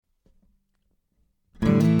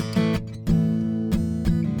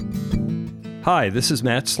Hi, this is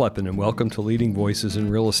Matt Sleppen, and welcome to Leading Voices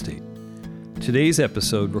in Real Estate. Today's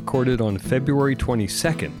episode, recorded on February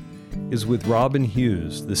 22nd, is with Robin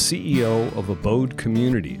Hughes, the CEO of Abode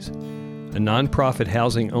Communities, a nonprofit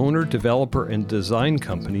housing owner, developer, and design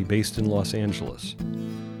company based in Los Angeles.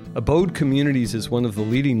 Abode Communities is one of the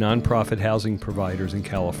leading nonprofit housing providers in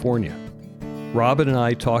California. Robin and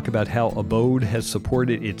I talk about how Abode has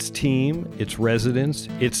supported its team, its residents,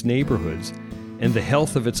 its neighborhoods, and the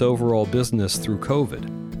health of its overall business through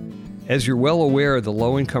COVID. As you're well aware, the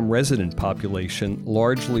low-income resident population,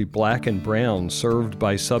 largely black and brown, served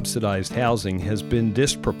by subsidized housing, has been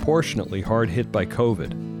disproportionately hard hit by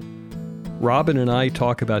COVID. Robin and I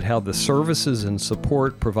talk about how the services and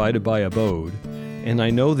support provided by Abode, and I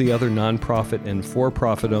know the other nonprofit and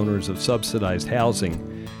for-profit owners of subsidized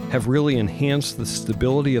housing, have really enhanced the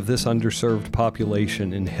stability of this underserved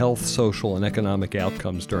population in health, social, and economic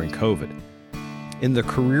outcomes during COVID. In the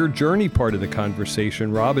career journey part of the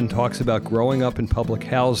conversation, Robin talks about growing up in public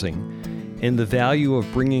housing and the value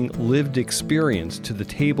of bringing lived experience to the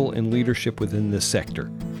table in leadership within this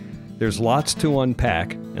sector. There's lots to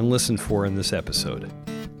unpack and listen for in this episode.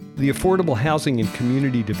 The affordable housing and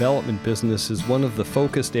community development business is one of the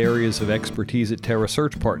focused areas of expertise at Terra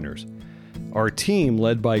Search Partners. Our team,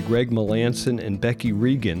 led by Greg Melanson and Becky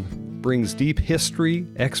Regan, brings deep history,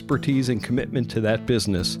 expertise, and commitment to that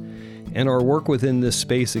business, and our work within this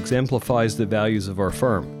space exemplifies the values of our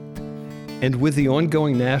firm. And with the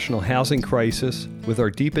ongoing national housing crisis, with our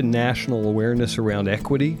deepened national awareness around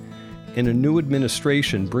equity, and a new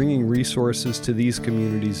administration, bringing resources to these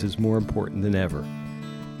communities is more important than ever.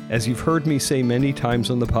 As you've heard me say many times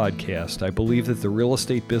on the podcast, I believe that the real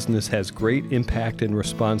estate business has great impact and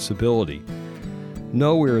responsibility.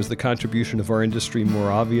 Nowhere is the contribution of our industry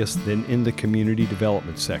more obvious than in the community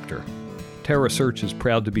development sector. Terra Search is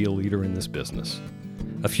proud to be a leader in this business.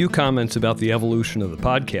 A few comments about the evolution of the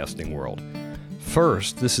podcasting world.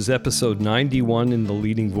 First, this is episode 91 in the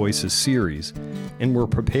Leading Voices series, and we're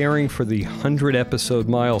preparing for the 100-episode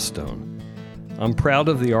milestone. I'm proud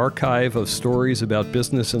of the archive of stories about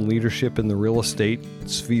business and leadership in the real estate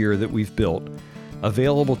sphere that we've built,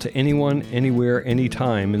 available to anyone, anywhere,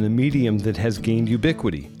 anytime in a medium that has gained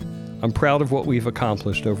ubiquity. I'm proud of what we've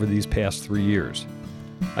accomplished over these past 3 years.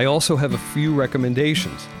 I also have a few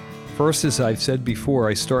recommendations. First, as I've said before,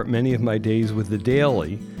 I start many of my days with The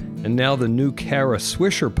Daily, and now the new Kara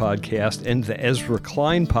Swisher podcast and the Ezra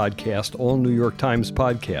Klein podcast, all New York Times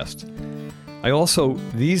podcasts. I also,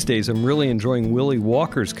 these days, I'm really enjoying Willie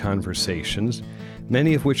Walker's conversations,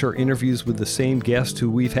 many of which are interviews with the same guest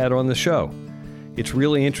who we've had on the show. It's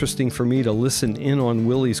really interesting for me to listen in on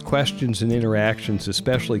Willie's questions and interactions,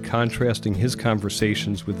 especially contrasting his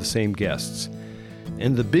conversations with the same guests.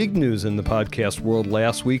 And the big news in the podcast world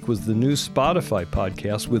last week was the new Spotify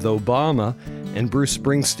podcast with Obama and Bruce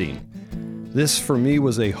Springsteen. This, for me,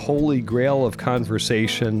 was a holy grail of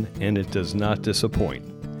conversation, and it does not disappoint.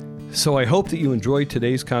 So I hope that you enjoyed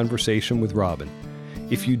today's conversation with Robin.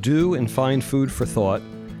 If you do and find food for thought,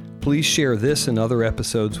 please share this and other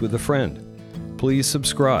episodes with a friend. Please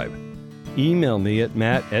subscribe. Email me at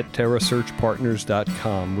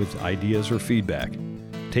matt@terrasearchpartners.com with ideas or feedback.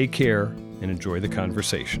 Take care and enjoy the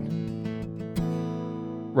conversation.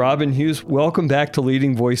 Robin Hughes, welcome back to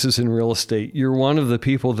Leading Voices in Real Estate. You're one of the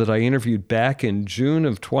people that I interviewed back in June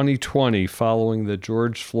of 2020 following the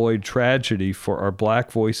George Floyd tragedy for our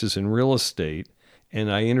Black Voices in Real Estate.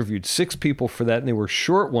 And I interviewed 6 people for that, and they were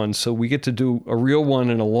short ones, so we get to do a real one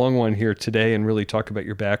and a long one here today and really talk about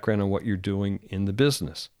your background and what you're doing in the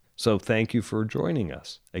business. So thank you for joining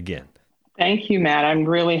us again. Thank you, Matt. I'm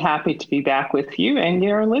really happy to be back with you and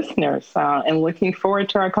your listeners and looking forward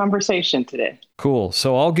to our conversation today. Cool.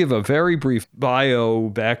 So I'll give a very brief bio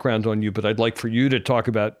background on you, but I'd like for you to talk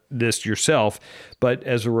about this yourself. But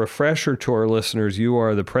as a refresher to our listeners, you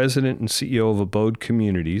are the president and CEO of Abode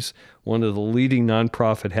Communities, one of the leading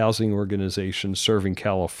nonprofit housing organizations serving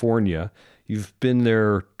California. You've been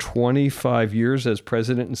there 25 years as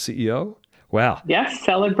president and CEO? Wow. Yes,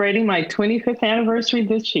 celebrating my 25th anniversary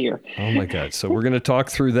this year. Oh my God. So we're going to talk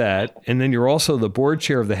through that. And then you're also the board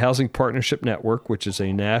chair of the Housing Partnership Network, which is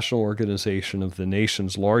a national organization of the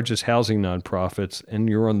nation's largest housing nonprofits. And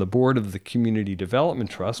you're on the board of the Community Development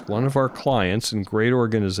Trust, one of our clients and great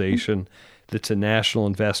organization that's a national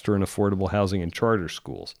investor in affordable housing and charter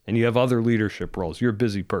schools. And you have other leadership roles. You're a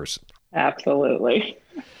busy person. Absolutely.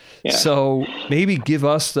 Yeah. So maybe give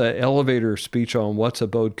us the elevator speech on what's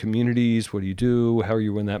Abode Communities, what do you do, how are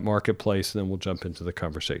you in that marketplace, and then we'll jump into the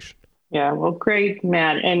conversation. Yeah, well, great,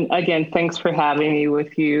 Matt. And again, thanks for having me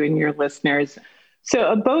with you and your listeners.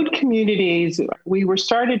 So Abode Communities, we were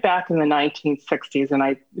started back in the 1960s, and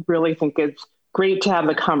I really think it's great to have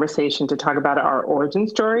the conversation to talk about our origin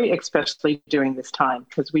story, especially during this time,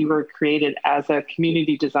 because we were created as a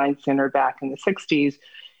community design center back in the 60s,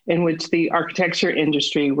 in which the architecture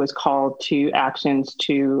industry was called to actions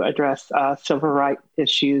to address civil rights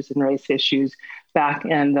issues and race issues back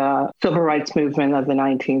in the civil rights movement of the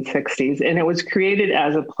 1960s. And it was created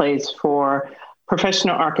as a place for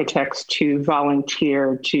professional architects to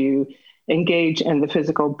volunteer to engage in the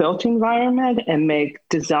physical built environment and make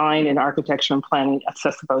design and architecture and planning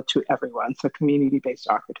accessible to everyone, so community-based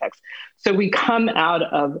architects. So we come out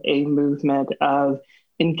of a movement of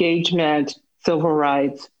engagement, civil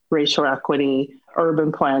rights, racial equity,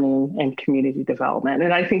 urban planning, and community development.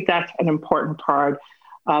 And I think that's an important part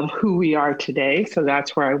of who we are today. So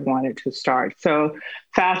that's where I wanted to start. So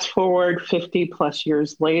fast forward 50 plus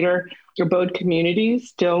years later, Abode Communities,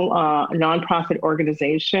 still a nonprofit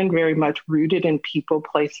organization, very much rooted in people,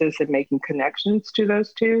 places, and making connections to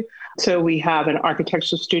those two. So we have an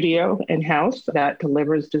architectural studio in-house that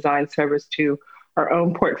delivers design service to our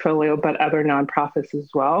own portfolio, but other nonprofits as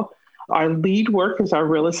well. Our lead work is our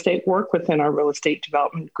real estate work within our real estate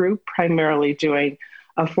development group, primarily doing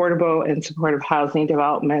affordable and supportive housing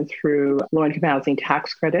development through low-income housing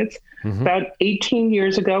tax credits. Mm-hmm. About 18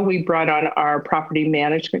 years ago, we brought on our property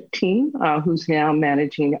management team, who's now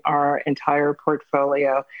managing our entire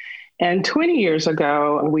portfolio. And 20 years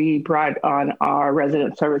ago, we brought on our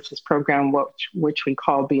resident services program, which we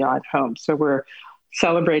call Beyond Home. So we're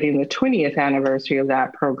celebrating the 20th anniversary of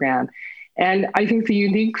that program. And I think the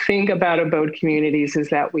unique thing about Abode Communities is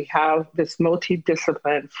that we have this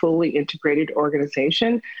multidisciplinary, fully integrated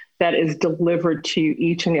organization that is delivered to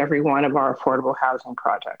each and every one of our affordable housing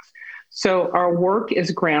projects. So our work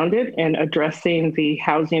is grounded in addressing the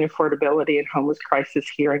housing affordability and homeless crisis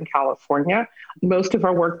here in California. Most of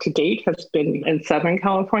our work to date has been in Southern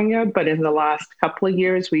California, but in the last couple of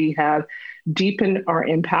years, we have deepened our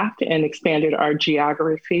impact and expanded our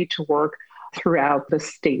geography to work throughout the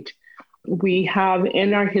state. We have,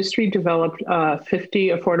 in our history, developed 50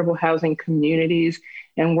 affordable housing communities,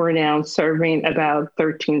 and we're now serving about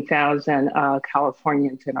 13,000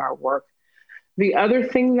 Californians in our work. The other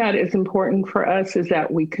thing that is important for us is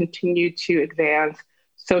that we continue to advance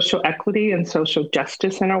social equity and social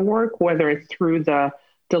justice in our work, whether it's through the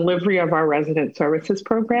delivery of our resident services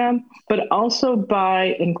program, but also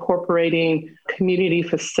by incorporating community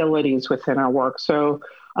facilities within our work. So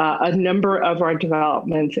a number of our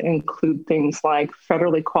developments include things like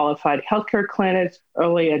federally qualified healthcare clinics,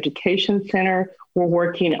 early education center. We're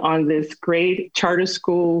working on this great charter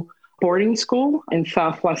school, boarding school in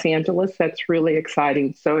South Los Angeles. That's really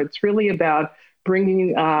exciting. So it's really about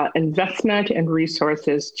bringing investment and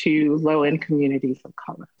resources to low-end communities of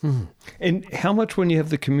color. Hmm. And how much, when you have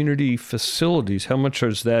the community facilities, how much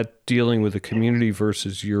is that dealing with the community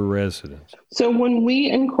versus your residents? So when we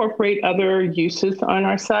incorporate other uses on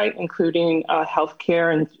our site, including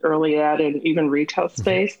healthcare and early ed and even retail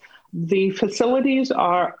space, the facilities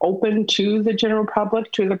are open to the general public,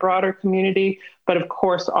 to the broader community, but of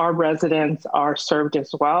course our residents are served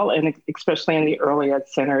as well, and especially in the early ed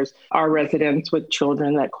centers, our residents with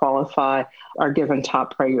children that qualify are given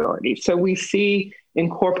top priority. So we see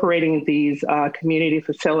incorporating these community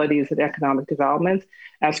facilities and economic development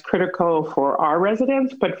as critical for our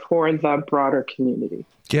residents, but for the broader community.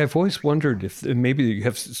 Yeah, I've always wondered if maybe you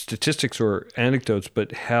have statistics or anecdotes,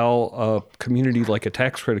 but how a community like a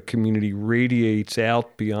tax credit community radiates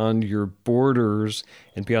out beyond your borders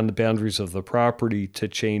and beyond the boundaries of the property to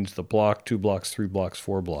change the block, 2 blocks, 3 blocks,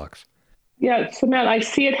 4 blocks. Yeah, so Matt, I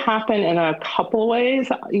see it happen in a couple ways.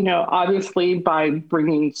 Obviously by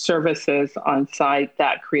bringing services on site,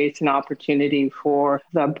 that creates an opportunity for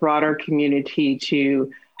the broader community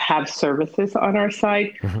to have services on our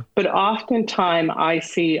site. Mm-hmm. But oftentimes I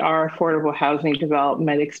see our affordable housing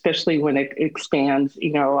development, especially when it expands,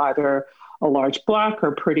 either a large block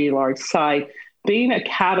or pretty large site, being a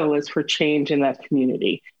catalyst for change in that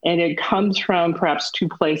community. And it comes from perhaps 2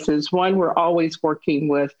 places. One, we're always working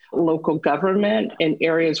with local government in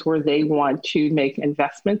areas where they want to make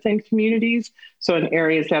investments in communities. So in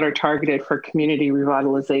areas that are targeted for community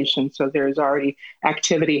revitalization. So there's already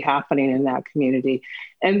activity happening in that community.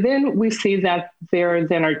 And then we see that there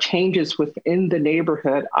then are changes within the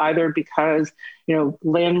neighborhood, either because,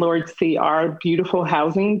 landlords see our beautiful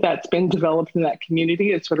housing that's been developed in that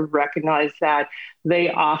community and sort of recognize that they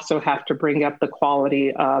also have to bring up the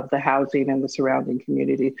quality of the housing and the surrounding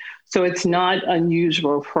community. So it's not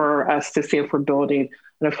unusual for us to see if we're building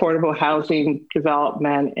an affordable housing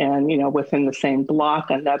development and, within the same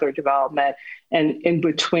block, another development, and in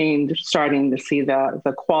between starting to see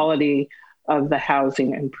the quality of the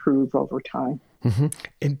housing improve over time. Mm-hmm.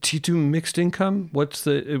 And do you do mixed income? What's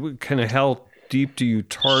the kind of how deep do you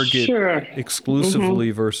target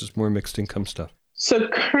exclusively versus more mixed income stuff? So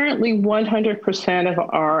currently 100% of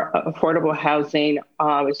our affordable housing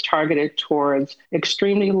is targeted towards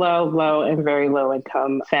extremely low, and very low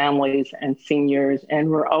income families and seniors. And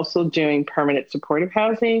we're also doing permanent supportive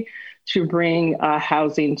housing to bring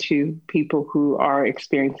housing to people who are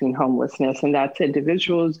experiencing homelessness, and that's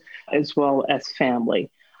individuals as well as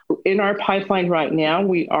family. In our pipeline right now,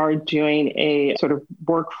 we are doing a sort of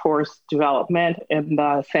workforce development in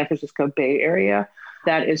the San Francisco Bay Area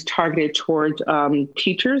that is targeted towards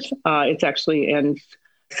teachers. It's actually in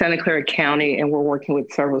Santa Clara County, and we're working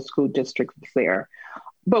with several school districts there.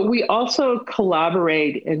 But we also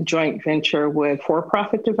collaborate in joint venture with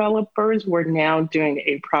for-profit developers. We're now doing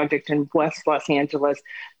a project in West Los Angeles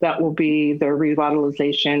that will be the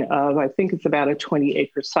revitalization of, I think it's about a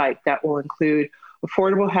 20-acre site that will include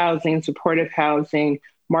affordable housing, supportive housing,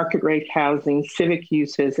 market rate housing, civic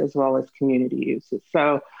uses, as well as community uses.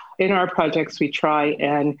 So in our projects, we try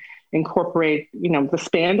and incorporate, the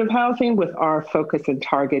span of housing with our focus and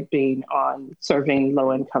target being on serving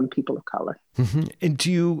low-income people of color. Mm-hmm. And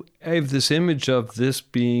do you have this image of this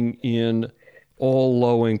being in all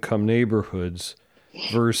low-income neighborhoods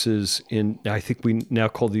versus in, I think we now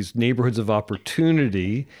call these neighborhoods of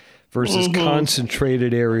opportunity versus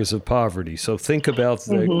concentrated areas of poverty? So think about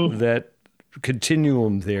that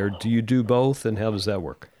continuum there. Do you do both, and how does that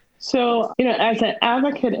work? So, as an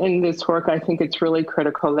advocate in this work, I think it's really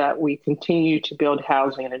critical that we continue to build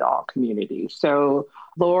housing in all communities. So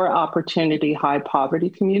lower opportunity, high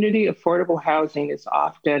poverty community, affordable housing is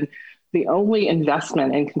often the only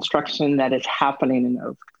investment in construction that is happening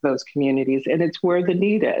in those communities, and it's where the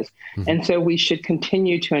need is. Mm-hmm. And so we should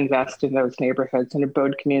continue to invest in those neighborhoods, and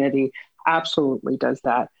Abode Community absolutely does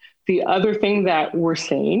that. The other thing that we're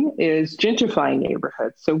seeing is gentrifying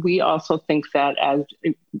neighborhoods. So we also think that as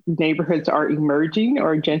neighborhoods are emerging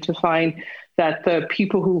or gentrifying, that the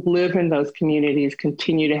people who live in those communities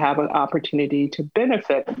continue to have an opportunity to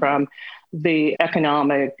benefit from the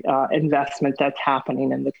economic investment that's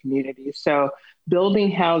happening in the community. So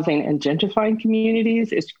building housing and gentrifying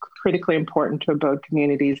communities is critically important to Abode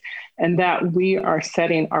Communities, and that we are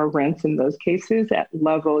setting our rents in those cases at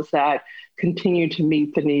levels that continue to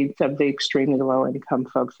meet the needs of the extremely low income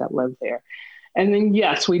folks that live there. And then,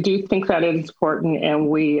 yes, we do think that it is important, and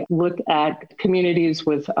we look at communities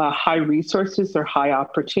with high resources or high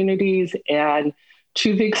opportunities, and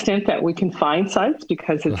to the extent that we can find sites,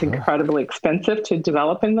 because it's incredibly expensive to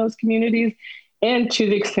develop in those communities, and to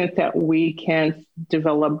the extent that we can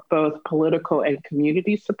develop both political and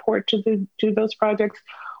community support to those projects,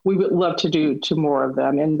 we would love to do more of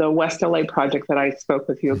them. And the West LA project that I spoke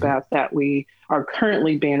with you about that we are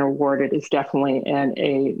currently being awarded is definitely in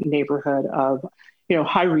a neighborhood of,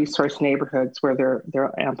 high resource neighborhoods where there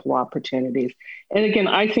are ample opportunities. And again,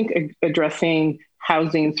 I think addressing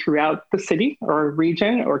housing throughout the city or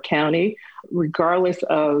region or county, regardless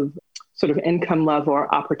of sort of income level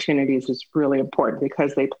or opportunities, is really important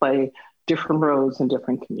because they play different roles in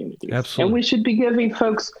different communities. Absolutely. And we should be giving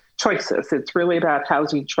folks choices. It's really about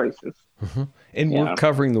housing choices. Mm-hmm. And we're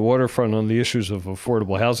covering the waterfront on the issues of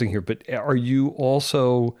affordable housing here, but are you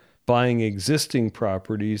also buying existing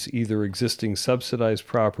properties, either existing subsidized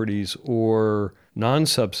properties or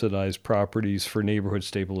non-subsidized properties for neighborhood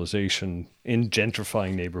stabilization in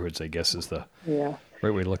gentrifying neighborhoods, I guess is the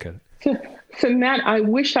right way to look at it? So Matt, I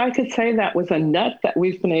wish I could say that was a nut that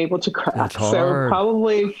we've been able to crack. So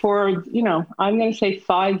probably for, I'm going to say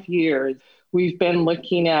 5 years, we've been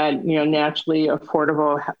looking at, naturally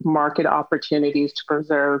affordable market opportunities to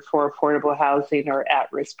preserve for affordable housing or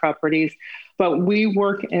at-risk properties. But we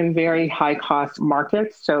work in very high-cost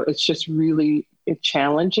markets, so it's just really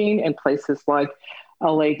challenging in places like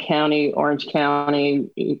LA County, Orange County,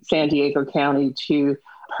 San Diego County to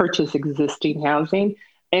purchase existing housing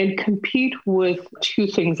and compete with two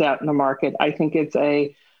things out in the market. I think it's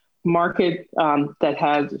a market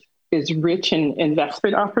that is rich in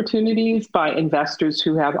investment opportunities by investors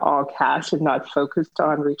who have all cash and not focused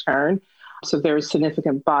on return. So there's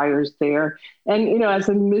significant buyers there. And, as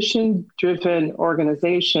a mission-driven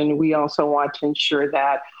organization, we also want to ensure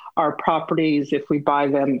that our properties, if we buy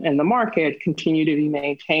them in the market, continue to be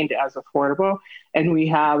maintained as affordable. And we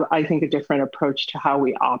have, I think, a different approach to how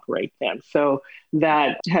we operate them. So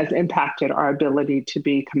that has impacted our ability to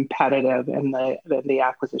be competitive in the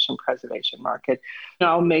acquisition preservation market.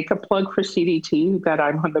 I'll make a plug for CDT that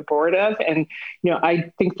I'm on the board of. And,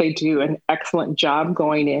 I think they do an excellent job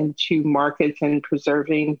going into markets and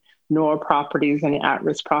preserving NOAA properties and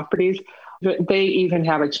at-risk properties. They even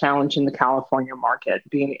have a challenge in the California market,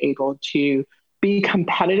 being able to be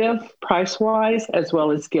competitive price-wise, as well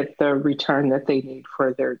as get the return that they need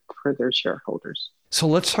for their shareholders. So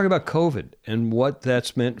let's talk about COVID and what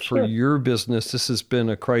that's meant for your business. This has been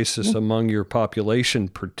a crisis among your population,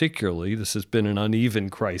 particularly. This has been an uneven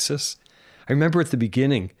crisis. I remember at the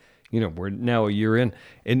beginning, we're now a year in,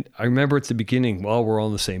 and I remember at the beginning, we're all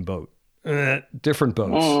in the same boat. Different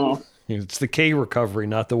boats. It's the K recovery,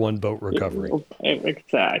 not the one boat recovery.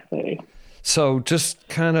 Exactly. So just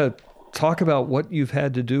kind of talk about what you've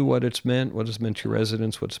had to do, what it's meant to your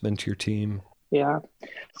residents, what it's meant to your team. Yeah.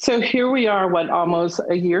 So here we are, almost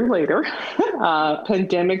a year later,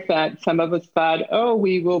 pandemic that some of us thought,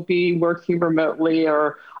 we will be working remotely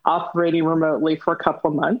or operating remotely for a couple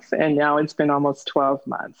of months. And now it's been almost 12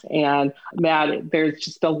 months. And Matt, there's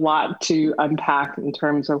just a lot to unpack in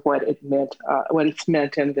terms of what it's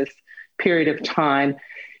meant in this period of time.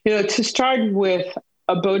 To start with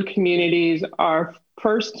Abode Communities, our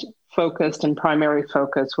first focus and primary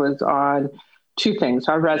focus was on two things: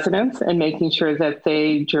 our residents and making sure that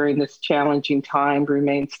they, during this challenging time,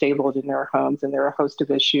 remain stable in their homes. And there are a host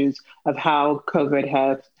of issues of how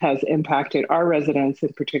COVID has impacted our residents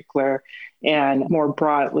in particular, and more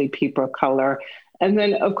broadly, people of color. And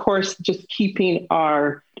then, of course, just keeping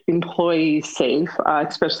our employees safe,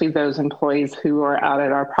 especially those employees who are out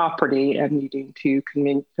at our property and needing to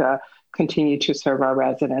continue to serve our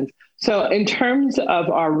residents. So in terms of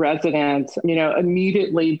our residents,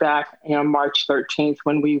 immediately back, March 13th,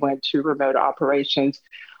 when we went to remote operations,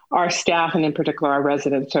 our staff, and in particular our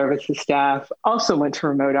resident services staff, also went to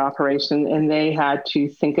remote operations, and they had to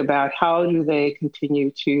think about how do they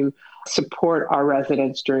continue to support our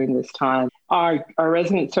residents during this time. Our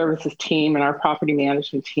resident services team and our property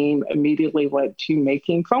management team immediately went to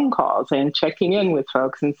making phone calls and checking in with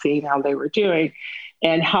folks and seeing how they were doing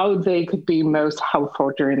and how they could be most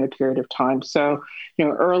helpful during the period of time. So,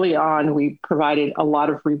 early on, we provided a lot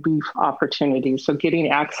of relief opportunities. So getting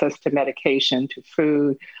access to medication, to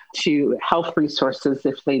food, to health resources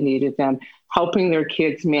if they needed them, helping their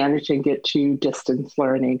kids manage and get to distance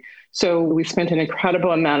learning. So we spent an incredible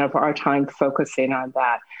amount of our time focusing on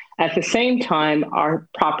that. At the same time, our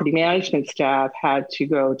property management staff had to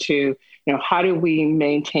go to, how do we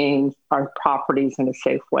maintain our properties in a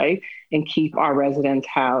safe way and keep our residents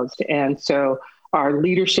housed? And so our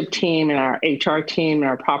leadership team and our HR team and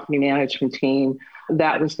our property management team,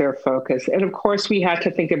 that was their focus. And of course, we had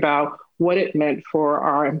to think about what it meant for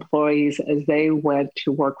our employees as they went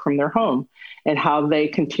to work from their home and how they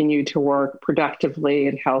continue to work productively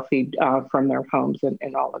and healthy from their homes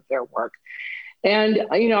and all of their work. And,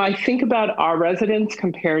 I think about our residents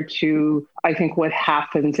compared to, I think, what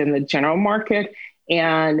happens in the general market.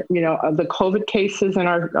 And, the COVID cases in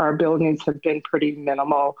our buildings have been pretty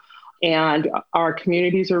minimal, and our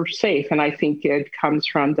communities are safe. And I think it comes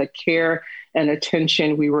from the care and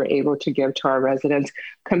attention we were able to give to our residents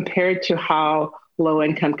compared to how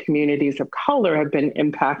low-income communities of color have been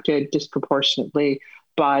impacted disproportionately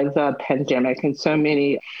by the pandemic. And so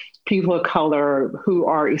many people of color who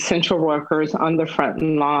are essential workers on the front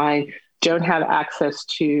line don't have access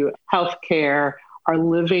to health care, are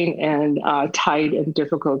living in tight and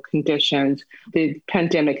difficult conditions. The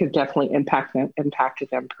pandemic has definitely impacted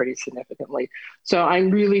them pretty significantly. So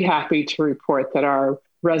I'm really happy to report that our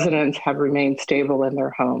residents have remained stable in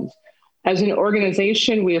their homes. As an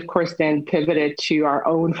organization, we, of course, then pivoted to our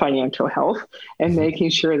own financial health and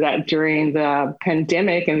making sure that during the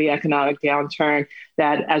pandemic and the economic downturn,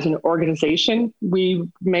 that as an organization, we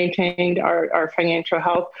maintained our financial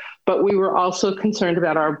health, but we were also concerned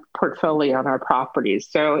about our portfolio and our properties.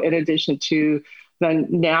 So in addition to the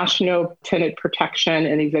national tenant protection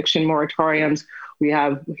and eviction moratoriums, we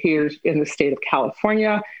have here in the state of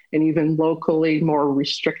California, and even locally more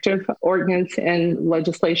restrictive ordinance and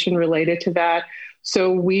legislation related to that.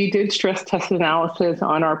 So we did stress test analysis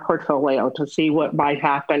on our portfolio to see what might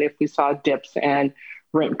happen if we saw dips in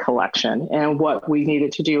rent collection and what we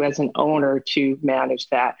needed to do as an owner to manage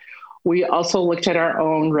that. We also looked at our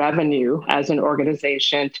own revenue as an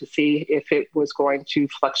organization to see if it was going to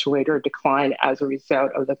fluctuate or decline as a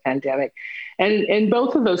result of the pandemic. And in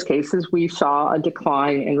both of those cases, we saw a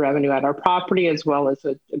decline in revenue at our property as well as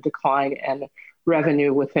a decline in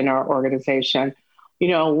revenue within our organization.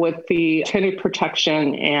 With the tenant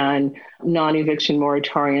protection and non-eviction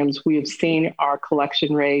moratoriums, we have seen our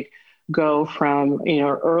collection rate go from,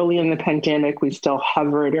 early in the pandemic, we still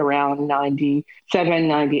hovered around 97,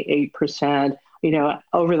 98%.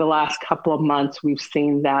 Over the last couple of months, we've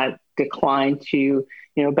seen that decline to,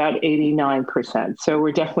 about 89%. So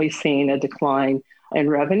we're definitely seeing a decline in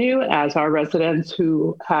revenue as our residents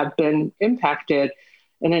who have been impacted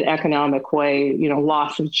in an economic way,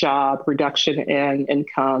 loss of job, reduction in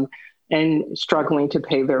income, and struggling to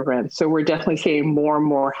pay their rent. So we're definitely seeing more and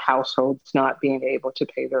more households not being able to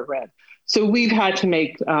pay their rent. So we've had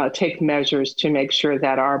to take measures to make sure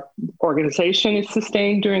that our organization is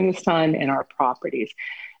sustained during this time and our properties.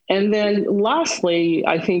 And then lastly,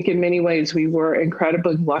 I think in many ways we were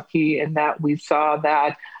incredibly lucky in that we saw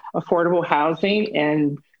that affordable housing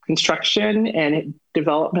and construction and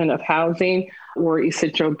development of housing were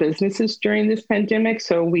essential businesses during this pandemic.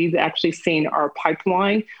 So we've actually seen our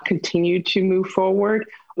pipeline continue to move forward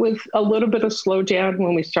with a little bit of slowdown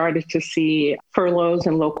when we started to see furloughs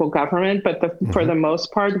in local government. But for the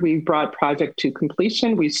most part, we brought project to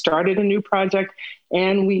completion. We started a new project,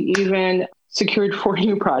 and we even secured 4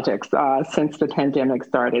 new projects since the pandemic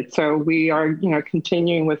started. So we are,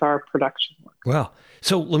 continuing with our production work. Wow.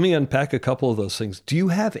 So let me unpack a couple of those things. Do you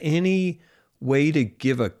have any way to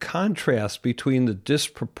give a contrast between the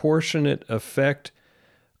disproportionate effect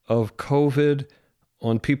of COVID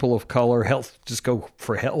on people of color, just go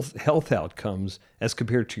for health outcomes, as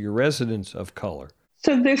compared to your residents of color?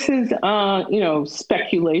 So this is,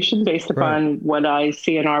 speculation based upon what I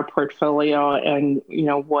see in our portfolio and,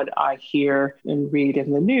 what I hear and read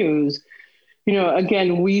in the news.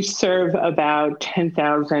 Again, we serve about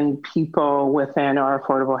 10,000 people within our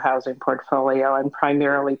affordable housing portfolio, and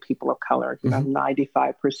primarily people of color,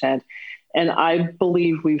 95%. And I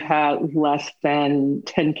believe we've had less than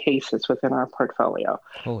 10 cases within our portfolio.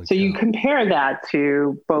 Holy so cow. You compare that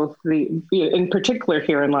to both in particular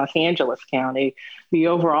here in Los Angeles County, the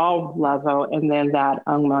overall level, and then that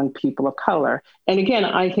among people of color. And again,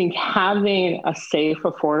 I think having a safe,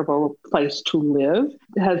 affordable place to live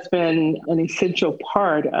has been an essential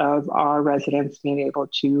part of our residents being able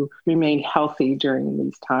to remain healthy during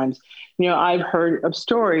these times. I've heard of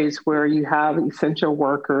stories where you have essential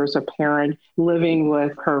workers, a parent living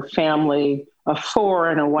with her family of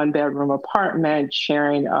 4 in a 1-bedroom apartment,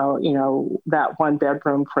 sharing, that 1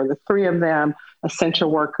 bedroom for the 3 of them,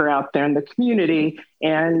 essential worker out there in the community,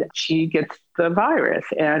 and she gets the virus.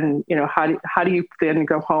 And, how do you then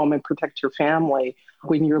go home and protect your family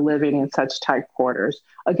when you're living in such tight quarters?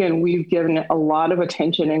 Again, we've given a lot of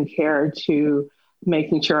attention and care to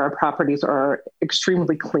making sure our properties are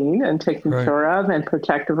extremely clean and taken care of, and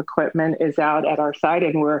protective equipment is out at our site,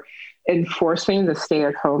 and we're enforcing the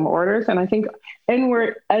stay-at-home orders. And I think, and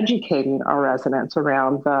we're educating our residents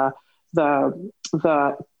around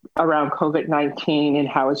around COVID-19 and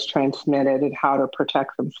how it's transmitted and how to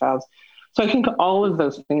protect themselves. So I think all of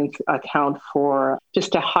those things account for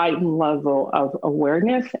just a heightened level of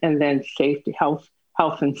awareness, and then safety, health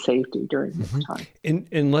and safety during this time.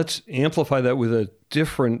 And let's amplify that with a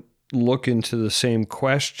different look into the same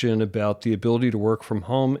question about the ability to work from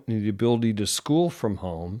home and the ability to school from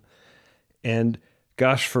home. And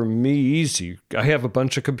gosh, for me, easy. I have a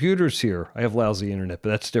bunch of computers here. I have lousy internet, but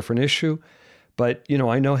that's a different issue. But,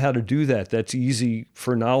 I know how to do that. That's easy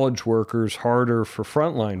for knowledge workers, harder for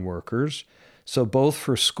frontline workers. So both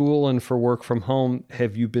for school and for work from home,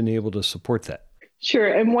 have you been able to support that? Sure.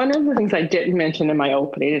 And one of the things I didn't mention in my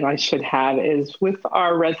opening, and I should have, is with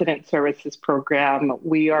our resident services program,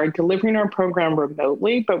 we are delivering our program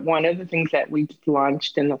remotely. But one of the things that we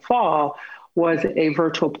launched in the fall was a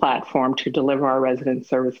virtual platform to deliver our resident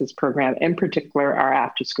services program, in particular our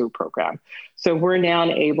after-school program. So we're now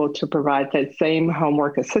able to provide that same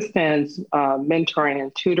homework assistance, mentoring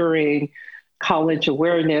and tutoring, college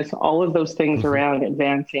awareness, all of those things around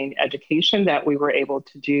advancing education that we were able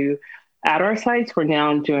to do at our sites. We're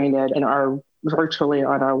now doing it virtually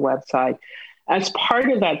on our website. As part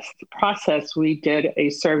of that process, we did a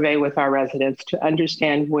survey with our residents to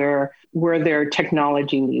understand where their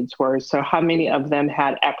technology needs were. So how many of them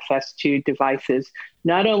had access to devices,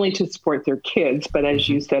 not only to support their kids, but as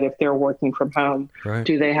you said, if they're working from home,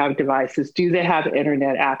 do they have devices? Do they have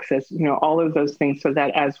internet access? All of those things, so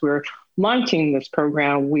that as we're launching this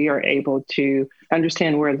program, we are able to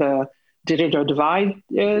understand where the digital divide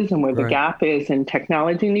is and where the gap is in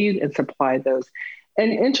technology needs, and supply those.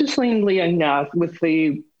 And interestingly enough, with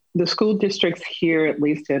the school districts here, at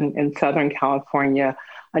least in Southern California,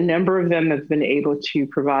 A number of them have been able to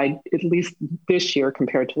provide, at least this year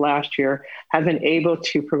compared to last year, have been able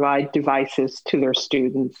to provide devices to their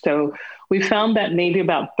students. So we found that maybe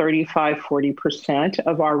about 35-40%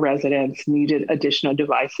 of our residents needed additional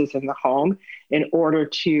devices in the home in order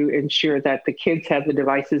to ensure that the kids have the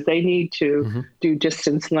devices they need to do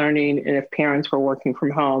distance learning. And if parents were working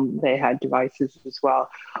from home, they had devices as well.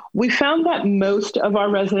 We found that most of our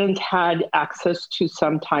residents had access to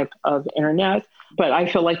some type of internet, but I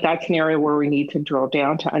feel like that's an area where we need to drill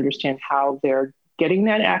down to understand how they're getting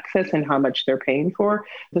that access and how much they're paying for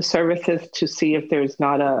the services to see if there's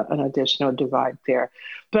not an additional divide there.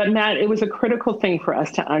 But Matt, it was a critical thing for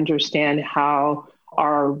us to understand how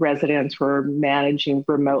our residents were managing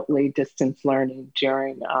remotely distance learning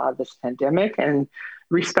during this pandemic and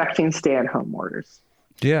respecting stay-at-home orders.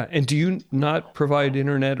 Yeah. And do you not provide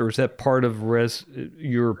internet, or is that part of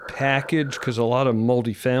your package? Because a lot of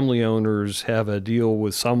multifamily owners have a deal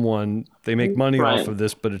with someone. They make money off of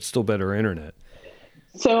this, but it's still better internet.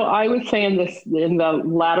 So I would say in the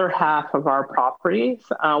latter half of our properties,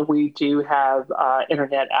 we do have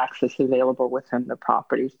internet access available within the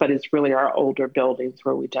properties, but it's really our older buildings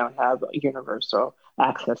where we don't have universal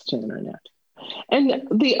access to internet. And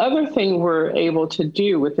the other thing we're able to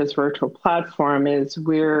do with this virtual platform is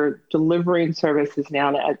we're delivering services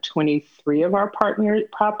now at 23 of our partner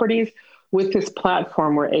properties. With this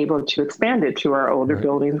platform, we're able to expand it to our older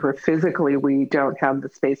buildings where physically we don't have the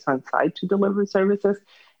space on site to deliver services.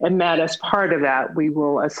 And Matt, as part of that, we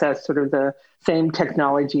will assess sort of the same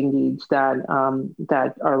technology needs that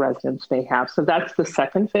our residents may have. So that's the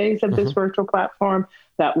second phase of this virtual platform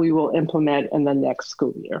that we will implement in the next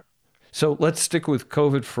school year. So let's stick with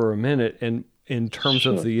COVID for a minute. And in terms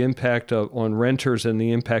of the impact on renters and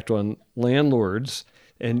the impact on landlords,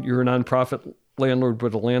 and you're a nonprofit landlord,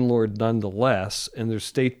 but a landlord nonetheless, and there's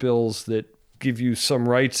state bills that give you some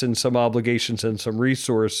rights and some obligations and some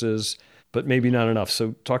resources, but maybe not enough.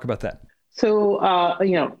 So talk about that. So,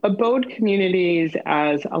 Abode Communities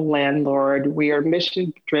as a landlord, we are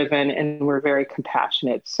mission driven and we're very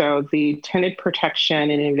compassionate. So the tenant protection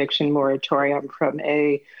and eviction moratorium from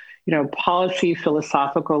a policy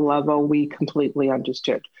philosophical level, we completely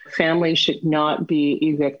understood. Families should not be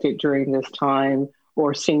evicted during this time,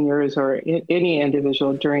 or seniors or any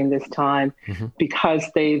individual during this time because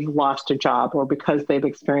they've lost a job or because they've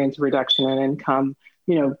experienced a reduction in income,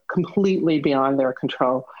 completely beyond their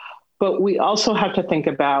control. But we also have to think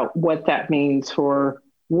about what that means for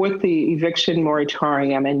what the eviction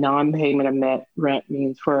moratorium and non-payment of rent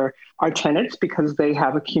means for our tenants, because they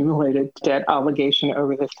have accumulated debt obligation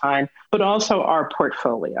over this time, but also our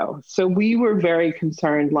portfolio. So we were very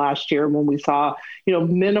concerned last year when we saw,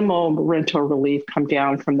 minimal rental relief come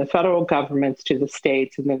down from the federal governments to the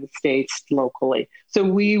states and then the states locally. So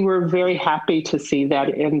we were very happy to see that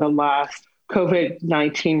in the last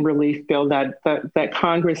COVID-19 relief bill that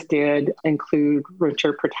Congress did include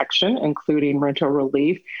renter protection, including rental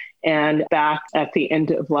relief. And back at the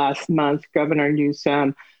end of last month, Governor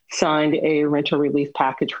Newsom signed a rental relief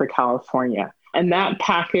package for California. And that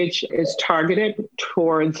package is targeted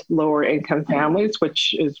towards lower income families,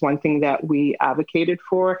 which is one thing that we advocated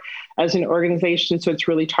for as an organization. So it's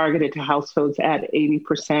really targeted to households at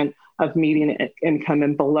 80% of median income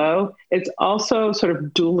and below. It's also sort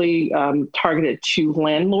of duly targeted to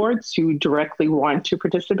landlords who directly want to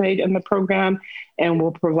participate in the program, and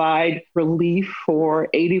will provide relief for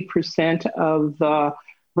 80% of the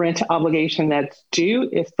rent obligation that's due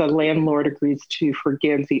if the landlord agrees to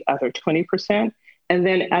forgive the other 20%. And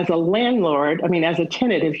then as a landlord, as a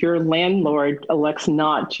tenant, if your landlord elects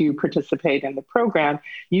not to participate in the program,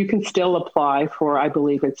 you can still apply for, I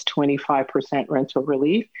believe it's 25% rental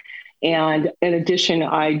relief. And in addition,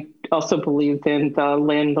 I also believe then the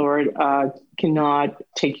landlord cannot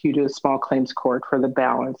take you to a small claims court for the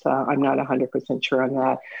balance. I'm not 100% sure on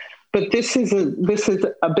that. But this is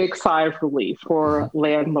a big sigh of relief for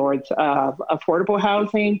landlords of affordable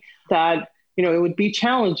housing that, it would be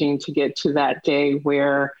challenging to get to that day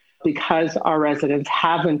where, because our residents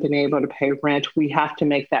haven't been able to pay rent, we have to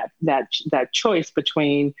make that choice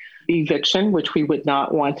between eviction, which we would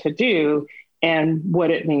not want to do, and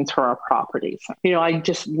what it means for our properties. I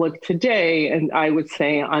just looked today and I would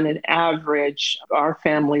say on an average, our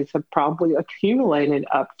families have probably accumulated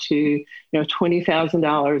up to,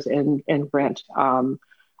 $20,000 in rent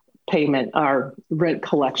payment or rent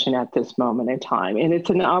collection at this moment in time. And it's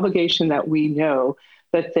an obligation that we know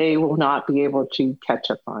that they will not be able to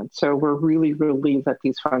catch up on. So we're really relieved that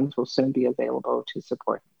these funds will soon be available to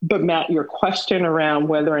support. But Matt, your question around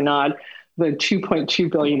whether or not the $2.2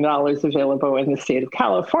 billion available in the state of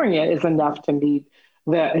California is enough to meet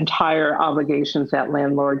the entire obligations that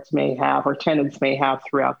landlords may have or tenants may have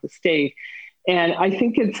throughout the state. And I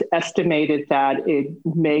think it's estimated that it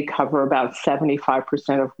may cover about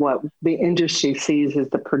 75% of what the industry sees as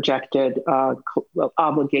the projected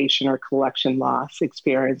obligation or collection loss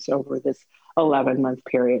experience over this 11-month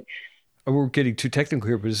period. We're getting too technical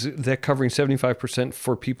here, but is that covering 75%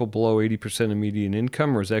 for people below 80% of median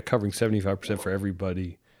income, or is that covering 75% for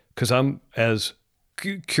everybody? Because I'm as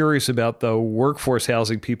curious about the workforce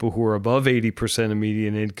housing people who are above 80% of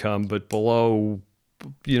median income, but below,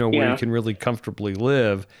 where you can really comfortably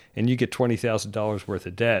live, and you get $20,000 worth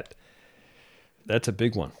of debt. That's a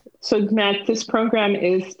big one. So, Matt, this program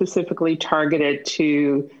is specifically targeted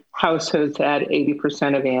to households at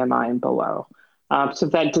 80% of AMI and below. So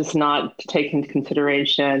that does not take into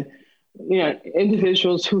consideration,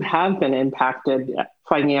 individuals who have been impacted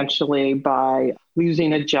financially by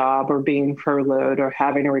losing a job or being furloughed or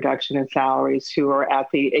having a reduction in salaries who are at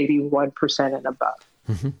the 81% and above.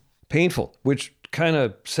 Mm-hmm. Painful, which kind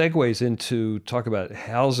of segues into talk about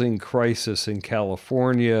housing crisis in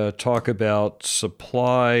California, talk about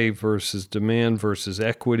supply versus demand versus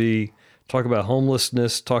equity, talk about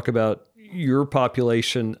homelessness, talk about your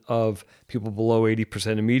population of people below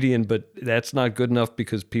 80% of median, but that's not good enough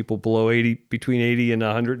because people between 80 and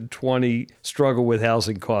 120 struggle with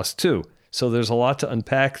housing costs too. So there's a lot to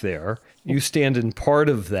unpack there. You stand in part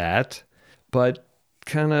of that, but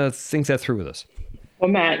kind of think that through with us. Well,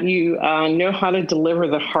 Matt, you know how to deliver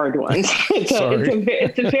the hard ones.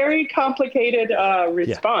 It's a very complicated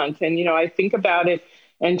response. Yeah. And, I think about it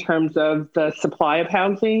in terms of the supply of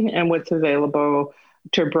housing and what's available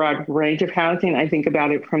to a broad range of housing. I think about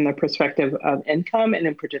it from the perspective of income, and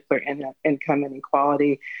in particular, income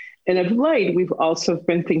inequality. And of late, we've also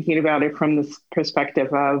been thinking about it from the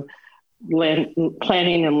perspective of land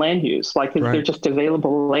planning and land use, like is there just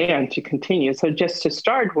available land to continue? So just to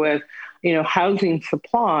start with, housing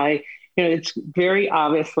supply, it's very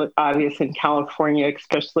obvious in California,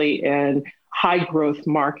 especially in high growth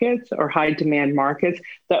markets or high demand markets,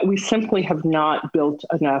 that we simply have not built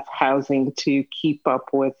enough housing to keep up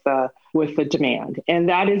with the demand. And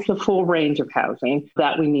that is the full range of housing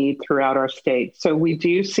that we need throughout our state. So we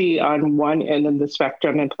do see on one end of the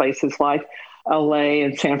spectrum in places like LA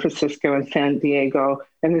and San Francisco and San Diego,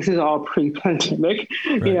 and this is all pre-pandemic,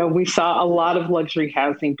 we saw a lot of luxury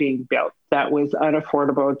housing being built that was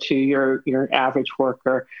unaffordable to your average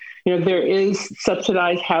worker. There is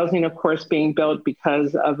subsidized housing, of course, being built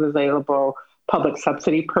because of available public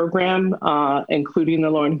subsidy program, including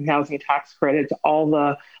the low-income housing tax credits, all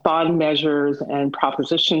the bond measures and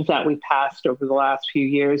propositions that we passed over the last few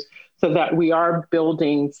years, so that we are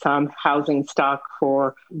building some housing stock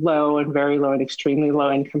for low and very low and extremely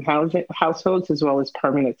low income households, as well as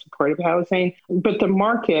permanent supportive housing. But the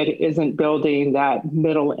market isn't building that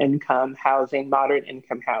middle income housing, moderate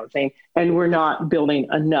income housing, and we're not building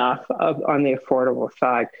enough on the affordable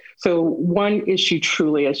side. So one issue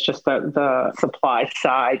truly is just the supply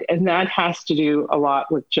side, and that has to do a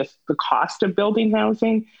lot with just the cost of building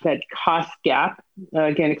housing. That cost gap,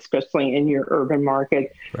 again, especially in your urban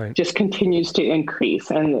market, just continues to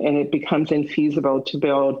increase, and it becomes infeasible to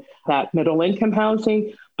build that middle income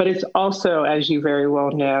housing. But it's also, as you very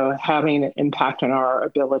well know, having an impact on our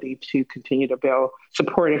ability to continue to build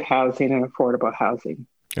supportive housing and affordable housing.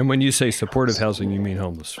 And when you say supportive housing, you mean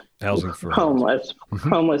homeless housing for homeless,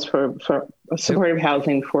 homeless for supportive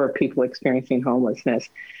housing for people experiencing homelessness.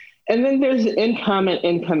 And then there's income and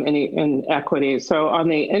income inequity. So on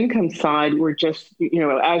the income side, we're just,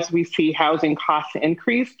 as we see housing costs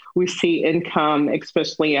increase, we see income,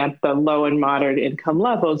 especially at the low and moderate income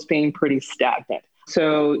levels, being pretty stagnant.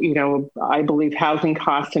 So, I believe housing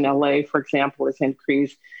costs in LA, for example, has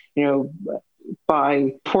increased,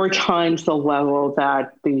 by 4 times the level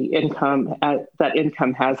that the income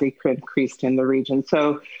has increased in the region.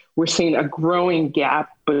 So we're seeing a growing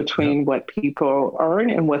gap between what people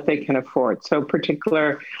earn and what they can afford. So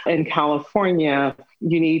particular in California,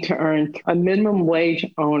 you need to earn a minimum wage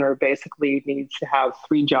owner basically needs to have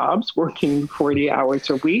 3 jobs working 40 hours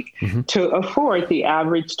a week to afford the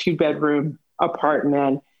average 2-bedroom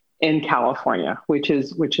apartment in California, which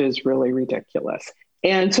is really ridiculous.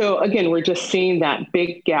 And so, again, we're just seeing that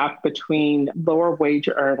big gap between lower wage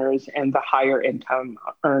earners and the higher income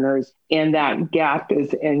earners. And that gap is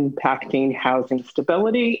impacting housing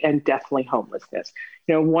stability and definitely homelessness.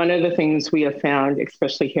 One of the things we have found,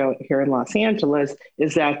 especially here in Los Angeles,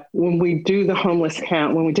 is that when we did the homeless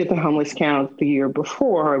count the year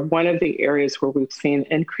before, one of the areas where we've seen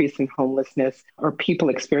increase in homelessness or people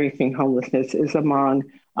experiencing homelessness is among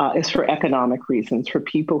is for economic reasons, for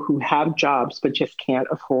people who have jobs but just can't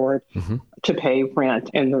afford to pay rent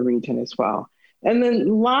in the region as well. And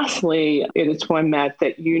then lastly, it is one, Matt,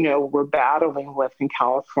 that we're battling with in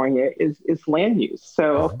California is land use.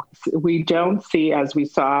 So we don't see, as we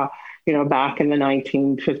saw back in the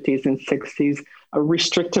 1950s and 60s,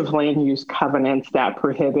 restrictive land use covenants that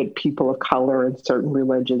prohibit people of color and certain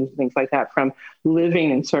religions, things like that, from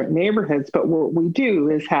living in certain neighborhoods. But what we do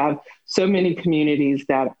is have so many communities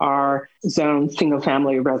that are zoned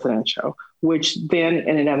single-family residential, which then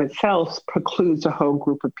in and of itself precludes a whole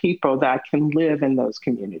group of people that can live in those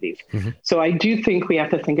communities. So I do think we have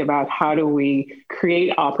to think about how do we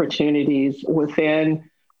create opportunities within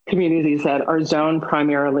communities that are zoned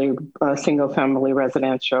primarily single-family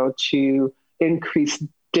residential to increase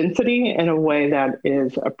density in a way that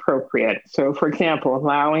is appropriate. So, for example,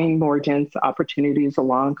 allowing more dense opportunities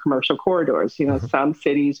along commercial corridors. Some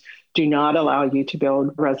cities do not allow you to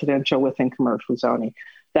build residential within commercial zoning.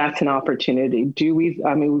 That's an opportunity. We've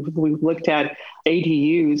looked at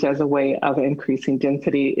ADUs as a way of increasing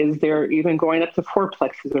density. Is there even going up to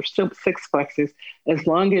 4plexes or still 6plexes, as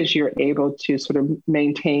long as you're able to sort of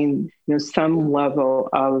maintain, some level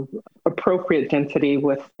of appropriate density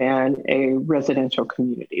within a residential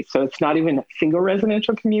community. So it's not even a single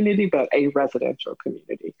residential community, but a residential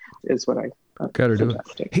community is what I'm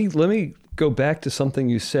suggesting. Hey, let me go back to something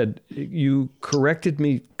you said. You corrected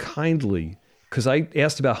me kindly, because I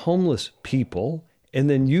asked about homeless people, and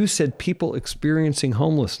then you said people experiencing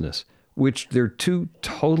homelessness, which they're two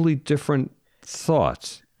totally different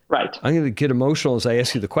thoughts. Right. I'm going to get emotional as I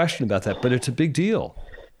ask you the question about that, but it's a big deal.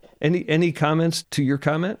 Any comments to your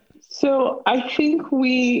comment? So I think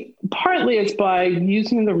partly it's by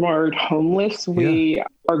using the word homeless, we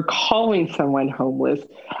are calling someone homeless.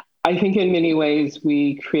 I think in many ways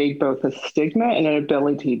we create both a stigma and an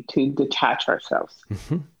ability to detach ourselves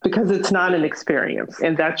because it's not an experience.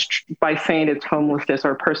 And that's by saying it's homelessness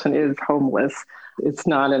or a person is homeless, it's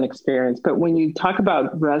not an experience. But when you talk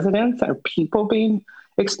about residents or people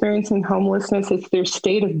experiencing homelessness, it's their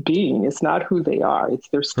state of being. It's not who they are. It's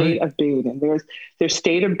their state of being. And their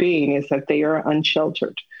state of being is that they are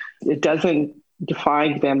unsheltered. It doesn't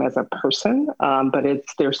define them as a person, but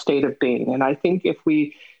it's their state of being. And I think if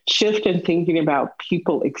we shift in thinking about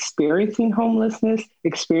people experiencing homelessness,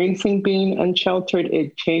 experiencing being unsheltered,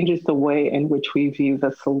 it changes the way in which we view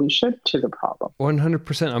the solution to the problem.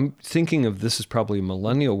 100%. I'm thinking of this is probably a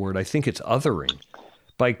millennial word. I think it's othering.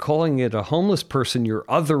 By calling it a homeless person, you're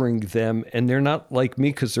othering them, and they're not like me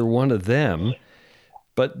because they're one of them,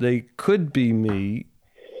 but they could be me.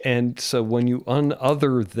 And so when you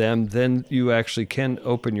unother them, then you actually can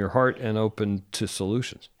open your heart and open to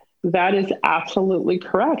solutions. That is absolutely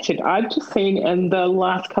correct. And I'm just saying in the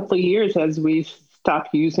last couple of years, as we've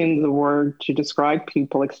stopped using the word to describe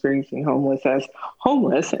people experiencing homeless as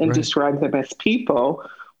homeless and describe them as people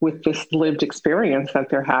with this lived experience that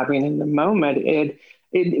they're having in the moment,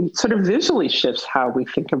 it sort of visually shifts how we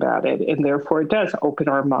think about it. And therefore, it does open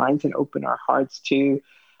our minds and open our hearts to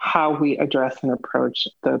how we address and approach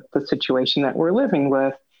the situation that we're living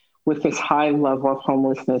with this high level of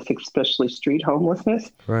homelessness, especially street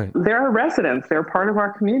homelessness. Right. There are residents. They're part of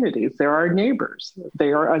our communities. There are neighbors.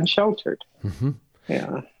 They are unsheltered.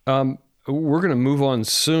 Yeah. We're going to move on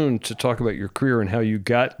soon to talk about your career and how you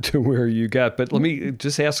got to where you got. But let me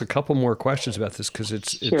just ask a couple more questions about this because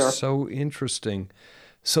it's so interesting.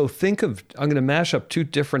 So I'm going to mash up two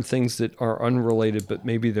different things that are unrelated, but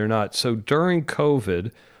maybe they're not. So during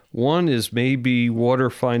COVID, one is maybe water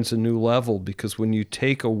finds a new level because when you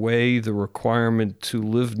take away the requirement to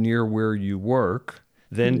live near where you work,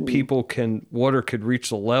 then water could reach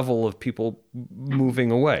the level of people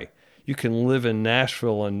moving away. You can live in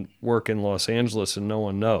Nashville and work in Los Angeles and no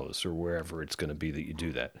one knows, or wherever it's going to be that you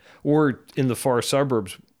do that. Or in the far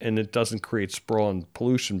suburbs, and it doesn't create sprawl and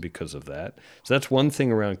pollution because of that. So that's one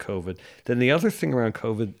thing around COVID. Then the other thing around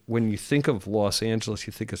COVID, when you think of Los Angeles,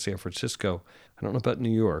 you think of San Francisco, I don't know about New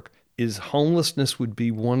York, is homelessness would be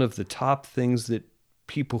one of the top things that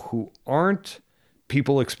people who aren't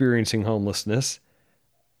people experiencing homelessness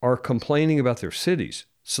are complaining about their cities.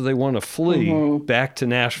 So they want to flee back to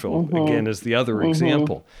Nashville, again, as the other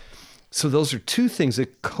example. So those are two things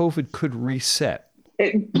that COVID could reset.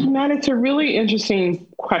 Matt, it's a really interesting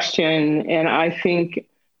question. And I think,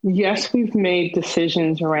 yes, we've made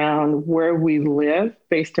decisions around where we live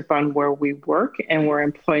based upon where we work and where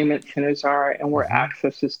employment centers are and where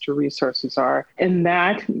accesses to resources are. And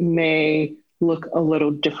that may look a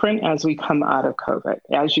little different as we come out of COVID.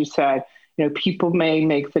 As you said, people may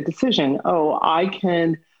make the decision, I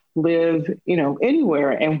can live,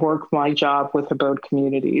 anywhere and work my job with Abode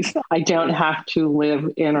Communities. I don't have to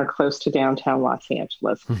live in or close to downtown Los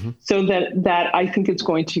Angeles. So that I think it's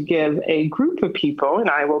going to give a group of people, and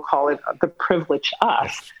I will call it the privileged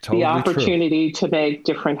us, totally the opportunity to make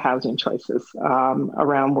different housing choices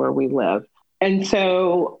around where we live. And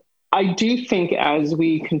so I do think as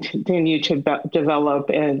we continue to develop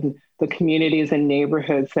in the communities and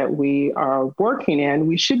neighborhoods that we are working in,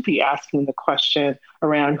 we should be asking the question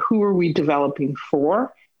around who are we developing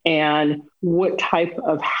for and what type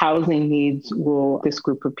of housing needs will this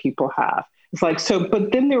group of people have? It's like, so,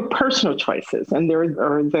 but then there are personal choices, and there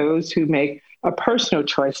are those who make a personal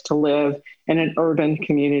choice to live in an urban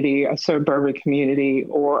community, a suburban community,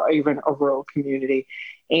 or even a rural community.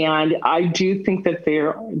 And I do think that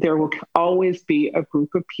there will always be a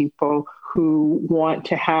group of people who want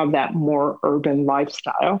to have that more urban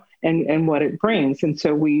lifestyle and what it brings. And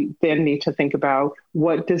so we then need to think about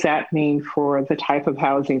what does that mean for the type of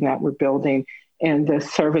housing that we're building and the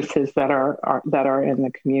services that are in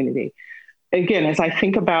the community. Again, as I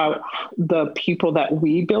think about the people that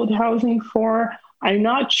we build housing for, I'm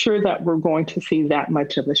not sure that we're going to see that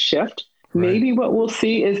much of a shift. Right. Maybe what we'll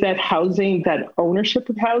see is that ownership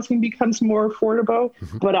of housing becomes more affordable.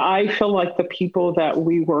 But I feel like the people that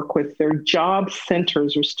we work with, their job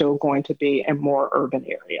centers are still going to be in more urban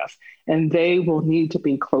areas. And they will need to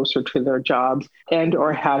be closer to their jobs and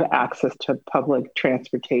or have access to public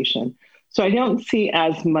transportation. So I don't see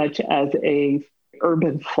as much as a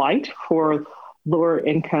urban flight for lower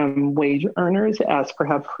income wage earners as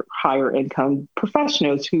perhaps higher income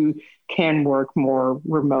professionals who can work more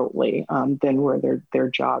remotely than where their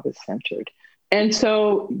job is centered. And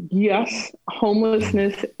so, yes,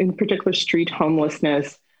 homelessness, in particular street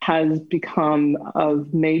homelessness, has become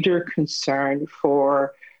of major concern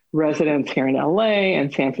for residents here in LA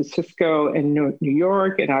and San Francisco and New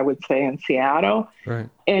York, and I would say in Seattle. Right.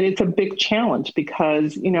 And it's a big challenge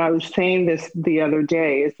because, I was saying this the other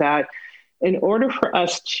day, is that in order for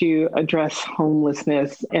us to address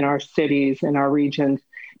homelessness in our cities, in our regions,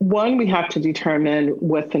 one, we have to determine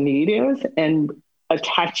what the need is and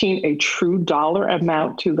attaching a true dollar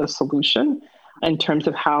amount to the solution in terms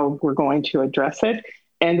of how we're going to address it,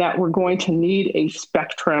 and that we're going to need a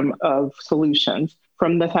spectrum of solutions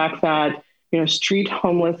from the fact that, street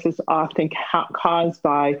homelessness is often caused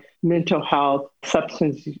by mental health,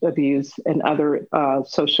 substance abuse, and other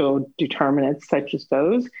social determinants such as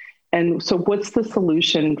those. And so what's the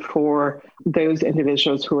solution for those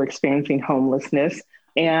individuals who are experiencing homelessness?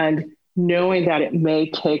 And knowing that it may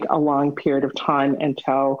take a long period of time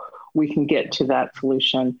until we can get to that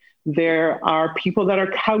solution. There are people that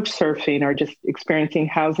are couch surfing or just experiencing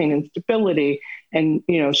housing instability, and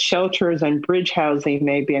shelters and bridge housing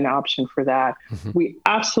may be an option for that. We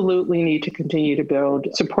absolutely need to continue to build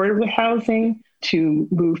supportive housing to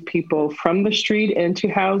move people from the street into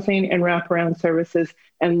housing and wraparound services.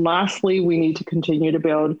 And lastly, we need to continue to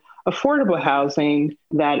build affordable housing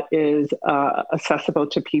that is accessible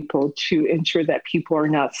to people to ensure that people are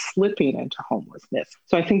not slipping into homelessness.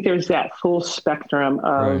 So I think there's that full spectrum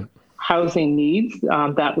of housing needs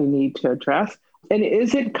that we need to address. And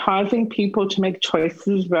is it causing people to make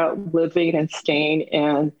choices about living and staying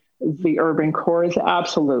in the urban cores?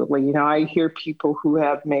 Absolutely. I hear people who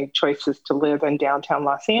have made choices to live in downtown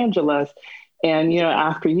Los Angeles and,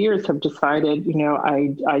 after years have decided,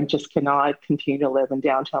 I just cannot continue to live in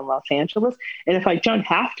downtown Los Angeles. And if I don't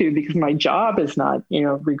have to, because my job is not,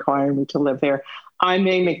 requiring me to live there, I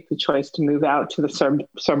may make the choice to move out to the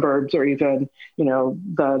suburbs or even,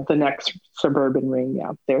 the next suburban ring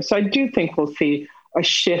out there. So I do think we'll see a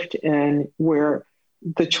shift in where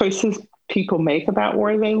the choices people make about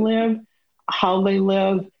where they live, how they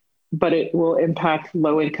live, but it will impact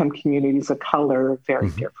low-income communities of color very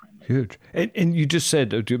differently. Huge. And you just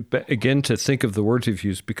said, again, to think of the words you've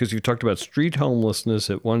used, because you talked about street homelessness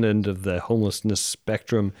at one end of the homelessness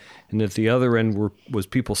spectrum, and at the other end was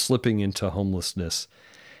people slipping into homelessness.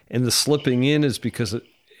 And the slipping in is because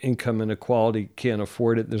income inequality, can't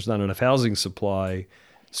afford it, there's not enough housing supply.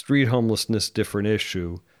 Street homelessness, different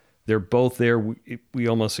issue. They're both there. We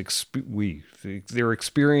almost they're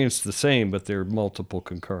experienced the same, but they're multiple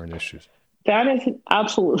concurrent issues. That is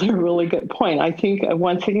absolutely a really good point. I think,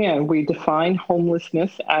 once again, we define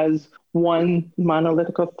homelessness as one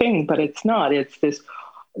monolithic thing, but it's not. It's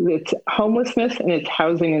homelessness and it's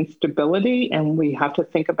housing instability. And we have to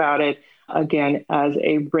think about it, again, as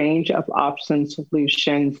a range of options,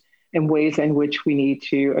 solutions, and ways in which we need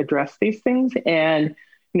to address these things. And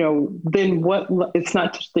then it's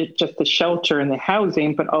not just the shelter and the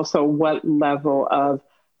housing, but also what level of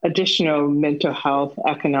additional mental health,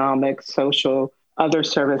 economic, social other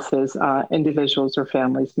services individuals or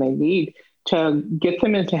families may need to get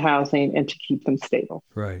them into housing and to keep them stable.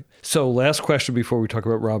 Right. So last question before we talk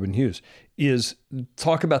about Robin Hughes is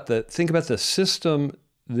think about the system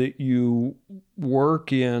that you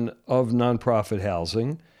work in of nonprofit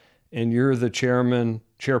housing, and you're the chairperson,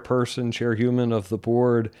 chairhuman of the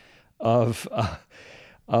board of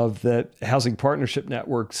that Housing Partnership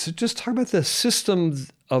Network. So just talk about the system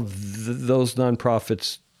of those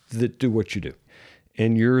nonprofits that do what you do.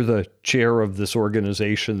 And you're the chair of this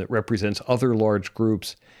organization that represents other large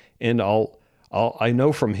groups. And I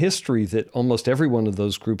know from history that almost every one of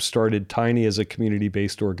those groups started tiny as a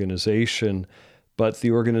community-based organization, but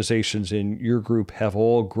the organizations in your group have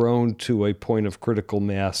all grown to a point of critical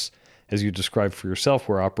mass, as you described for yourself,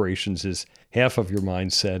 where operations is half of your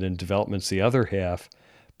mindset and development's the other half.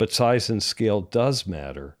 But size and scale does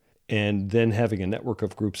matter. And then having a network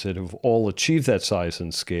of groups that have all achieved that size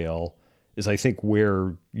and scale is, I think,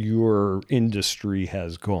 where your industry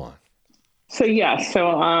has gone. So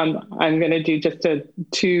I'm going to do just a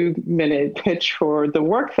 2-minute pitch for the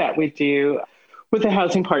work that we do with the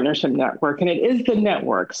Housing Partnership Network. And it is the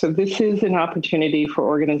network. So this is an opportunity for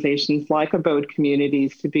organizations like Abode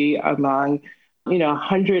Communities to be among,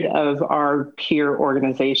 100 of our peer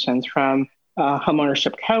organizations, from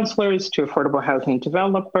homeownership counselors to affordable housing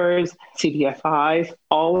developers, CDFIs,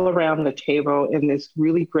 all around the table in this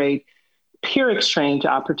really great peer exchange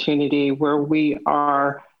opportunity where we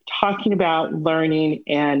are talking about learning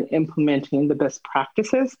and implementing the best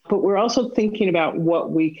practices, but we're also thinking about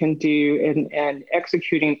what we can do and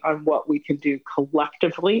executing on what we can do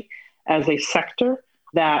collectively as a sector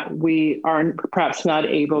that we are perhaps not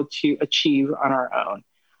able to achieve on our own.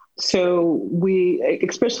 So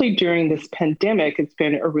especially during this pandemic, it's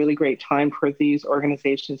been a really great time for these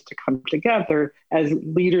organizations to come together as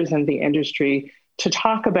leaders in the industry to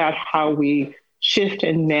talk about how we shift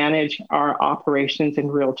and manage our operations in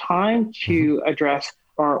real time to address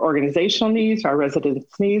our organizational needs, our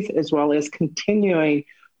residents' needs, as well as continuing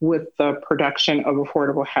with the production of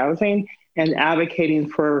affordable housing and advocating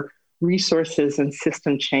for resources and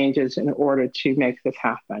system changes in order to make this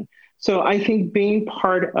happen. So I think being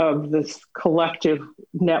part of this collective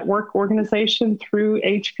network organization through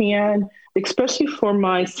HPN, especially for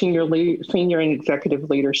my senior and executive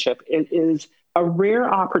leadership, it is a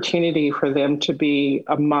rare opportunity for them to be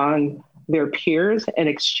among their peers and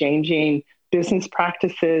exchanging business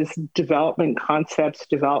practices, development concepts,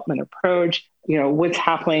 development approach, what's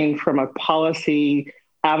happening from a policy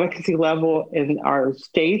advocacy level in our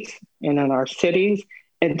states and in our cities,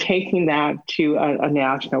 and taking that to a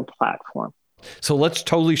national platform. So let's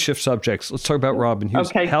totally shift subjects. Let's talk about Robin Hughes.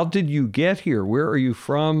 Okay. How did you get here? Where are you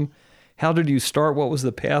from? How did you start? What was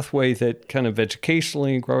the pathway that kind of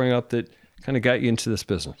educationally growing up that kind of got you into this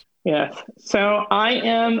business? Yes. So I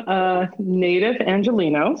am a native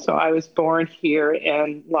Angelino. So I was born here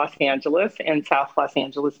in Los Angeles, and South Los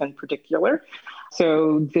Angeles in particular.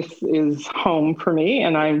 So this is home for me,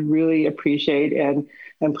 and I really appreciate and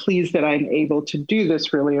pleased that I'm able to do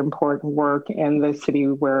this really important work in the city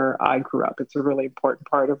where I grew up. It's a really important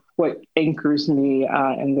part of what anchors me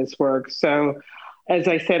in this work. So as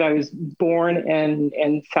I said, I was born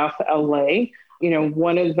in South LA.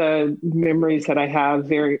 One of the memories that I have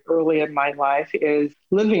very early in my life is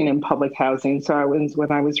living in public housing. So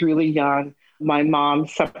when I was really young, my mom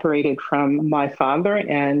separated from my father,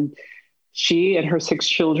 and she and her 6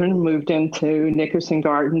 children moved into Nickerson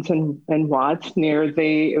Gardens and Watts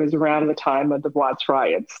it was around the time of the Watts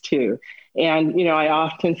riots too. And, I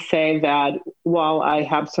often say that while I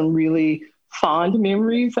have some really fond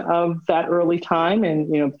memories of that early time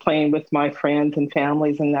and, playing with my friends and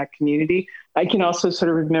families in that community, I can also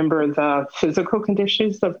sort of remember the physical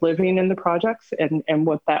conditions of living in the projects and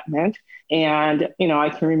what that meant. And, I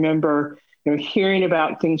can remember hearing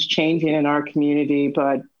about things changing in our community,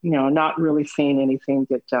 but, not really seeing anything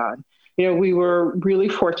get done. We were really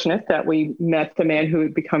fortunate that we met the man who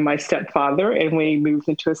would become my stepfather, and we moved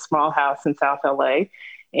into a small house in South LA.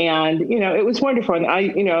 And, it was wonderful. And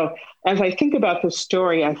as I think about the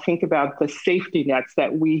story, I think about the safety nets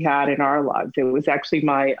that we had in our lives. It was actually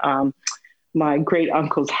my great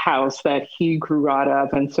uncle's house that he grew out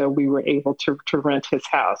of. And so we were able to rent his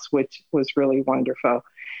house, which was really wonderful.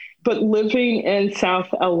 But living in South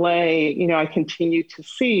LA, I continue to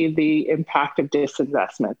see the impact of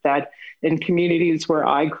disinvestment, that in communities where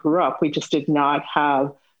I grew up, we just did not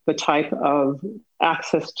have the type of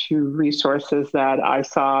access to resources that I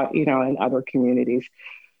saw, in other communities.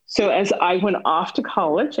 So as I went off to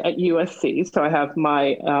college at USC, so I have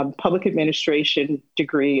my public administration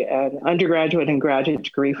degree and undergraduate and graduate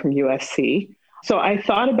degree from USC. So I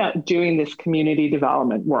thought about doing this community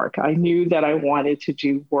development work. I knew that I wanted to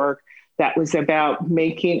do work that was about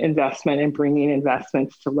making investment and bringing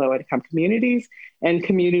investments to low-income communities and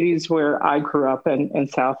communities where I grew up in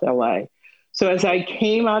South LA. So as I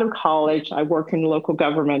came out of college, I worked in local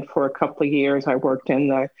government for a couple of years. I worked in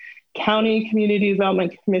the County Community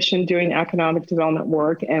Development Commission doing economic development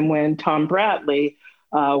work. And when Tom Bradley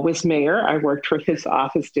was mayor, I worked for his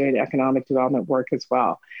office doing economic development work as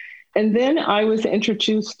well. And then I was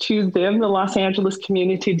introduced to them, the Los Angeles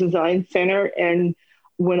Community Design Center. And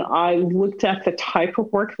when I looked at the type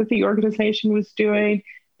of work that the organization was doing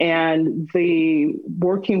and the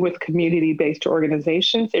working with community-based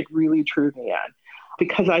organizations, it really drew me in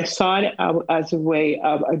because I saw it as a way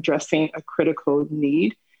of addressing a critical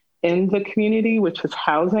need in the community, which was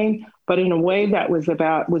housing, but in a way that was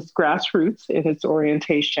grassroots in its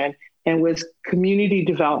orientation and was community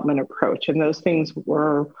development approach. And those things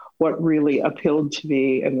were what really appealed to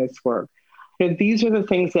me in this work. And these are the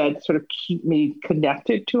things that sort of keep me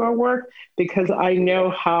connected to our work because I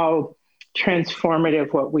know how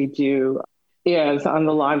transformative what we do is on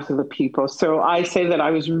the lives of the people. So I say that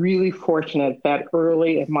I was really fortunate that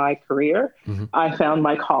early in my career, I found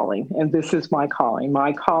my calling, and this is my calling.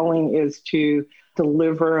 My calling is to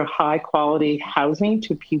deliver high quality housing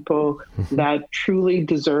to people that truly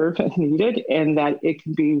deserve and need it, and that it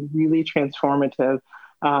can be really transformative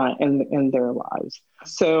in their lives.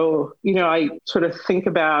 So, I sort of think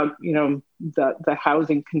about, the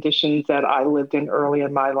housing conditions that I lived in early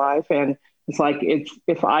in my life. And it's like,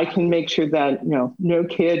 if I can make sure that, no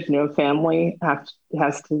kid, no family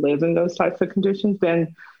has to live in those types of conditions,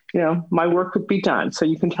 then, my work would be done. So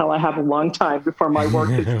you can tell I have a long time before my work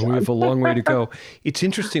is done. We have a long way to go. It's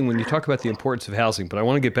interesting when you talk about the importance of housing, but I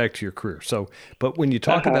want to get back to your career. But when you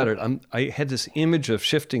talk about it, I had this image of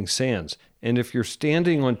shifting sands. And if you're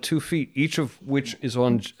standing on 2 feet, each of which is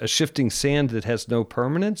on a shifting sand that has no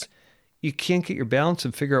permanence, you can't get your balance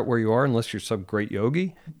and figure out where you are unless you're some great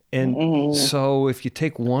yogi. And so if you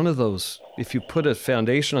take one of those, if you put a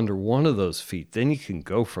foundation under one of those feet, then you can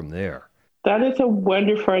go from there. That is a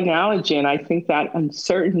wonderful analogy. And I think that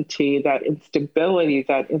uncertainty, that instability,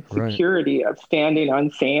 that insecurity of standing on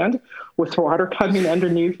sand with water coming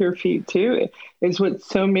underneath your feet too, is what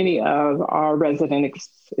so many of our residents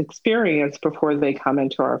experience before they come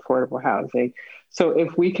into our affordable housing. So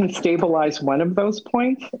if we can stabilize one of those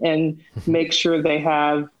points and make sure they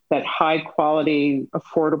have that high quality,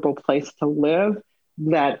 affordable place to live,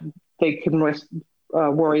 that they can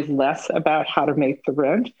worry less about how to make the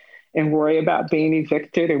rent and worry about being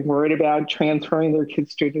evicted and worried about transferring their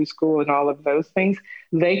kids to a new school and all of those things,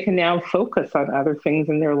 they can now focus on other things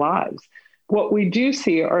in their lives. What we do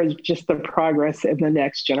see are just the progress in the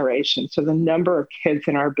next generation. So the number of kids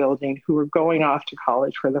in our building who are going off to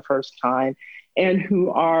college for the first time and who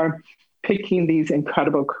are picking these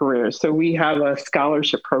incredible careers. So we have a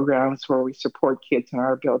scholarship programs where we support kids in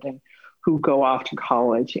our building who go off to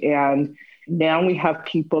college. And now we have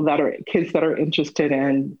kids that are interested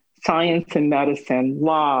in science and medicine,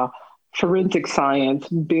 law, forensic science,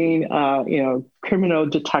 being, criminal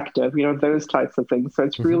detective, those types of things. So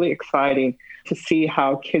it's really exciting to see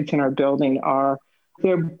how kids in our building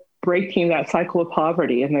they're breaking that cycle of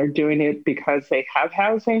poverty, and they're doing it because they have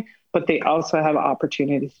housing, but they also have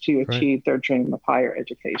opportunities to achieve their dream of higher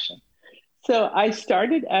education. So I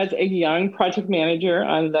started as a young project manager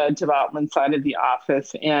on the development side of the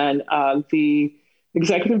office, and the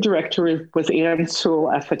executive director was Ann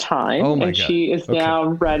Sewell at the time, and she is now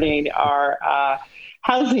running our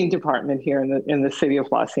housing department here in the city of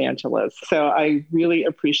Los Angeles. So I really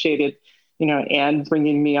appreciated, Ann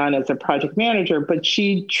bringing me on as a project manager, but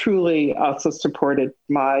she truly also supported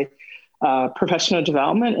my professional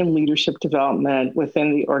development and leadership development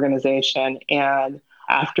within the organization. And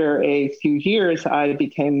after a few years, I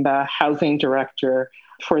became the housing director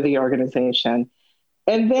for the organization.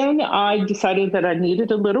 And then I decided that I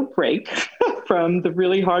needed a little break from the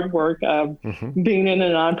really hard work of being in a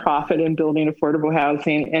nonprofit and building affordable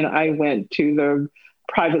housing. And I went to the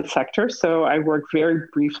private sector. So I worked very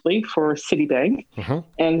briefly for Citibank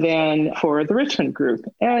and then for the Richmond Group.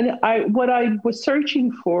 And what I was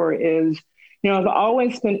searching for is, I've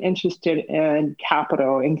always been interested in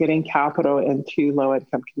capital and getting capital into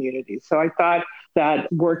low-income communities. So I thought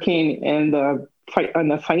that working on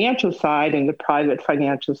the financial side and the private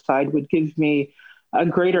financial side would give me a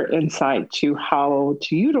greater insight to how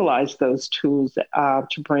to utilize those tools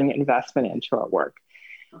to bring investment into our work.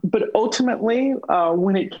 But ultimately,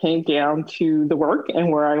 when it came down to the work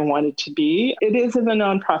and where I wanted to be, it is in the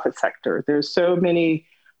nonprofit sector. There's so many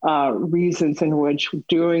reasons in which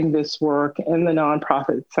doing this work in the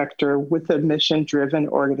nonprofit sector with a mission-driven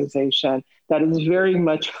organization that is very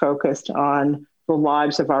much focused on the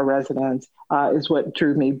lives of our residents is what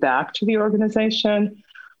drew me back to the organization.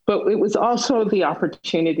 But it was also the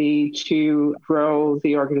opportunity to grow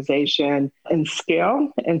the organization in scale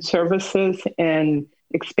and services and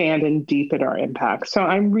expand and deepen our impact. So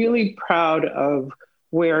I'm really proud of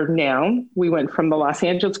where now we went from the Los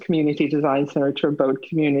Angeles Community Design Center to Abode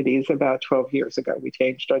Communities about 12 years ago. We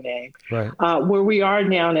changed our name, Right. Where we are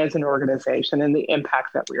now as an organization and the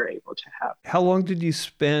impact that we are able to have. How long did you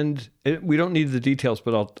spend? We don't need the details,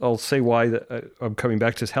 but I'll say why I'm coming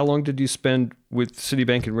back to this. How long did you spend with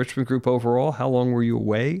Citibank and Richmond Group overall? How long were you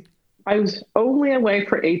away? I was only away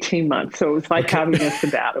for 18 months, so it was like having a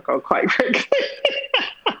sabbatical, quite frankly.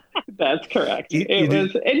 That's correct.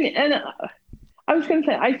 I was going to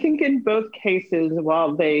say, I think in both cases,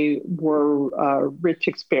 while they were rich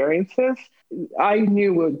experiences, I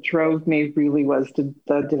knew what drove me really was the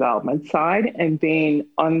development side and being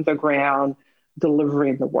on the ground,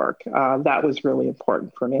 delivering the work. That was really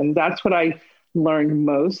important for me. And that's what I learned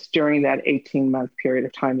most during that 18-month period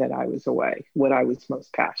of time that I was away, what I was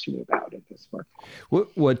most passionate about in this work.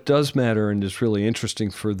 What does matter and is really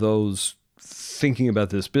interesting for those thinking about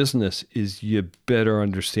this business is you better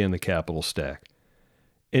understand the capital stack.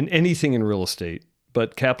 In anything in real estate,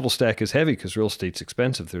 but capital stack is heavy because real estate's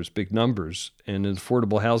expensive. There's big numbers. And in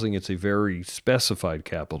affordable housing, it's a very specified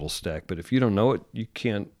capital stack. But if you don't know it, you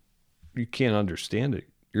can't understand it.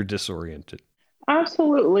 You're disoriented.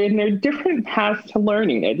 Absolutely. And there are different paths to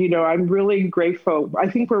learning it. I'm really grateful. I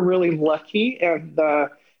think we're really lucky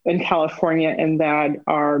in California in that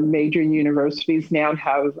our major universities now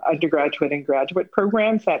have undergraduate and graduate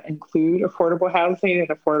programs that include affordable housing and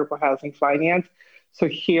affordable housing finance. So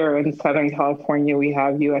here in Southern California, we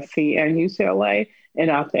have USC and UCLA, and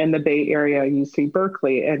up in the Bay Area, UC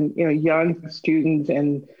Berkeley. And young students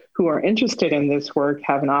who are interested in this work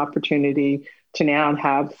have an opportunity to now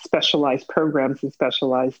have specialized programs and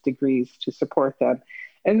specialized degrees to support them.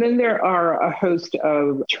 And then there are a host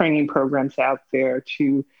of training programs out there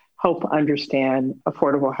to help understand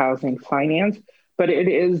affordable housing finance, but it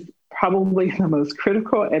is probably the most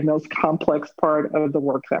critical and most complex part of the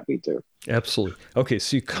work that we do. Absolutely. Okay,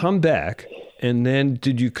 so you come back, and then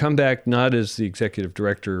did you come back not as the executive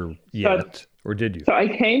director yet, or did you? So I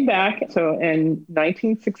came back, in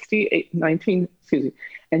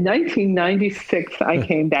 1996, I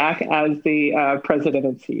came back as the president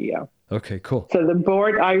and CEO. Okay, cool. So the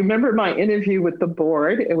board, I remember my interview with the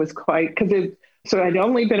board. It was so I'd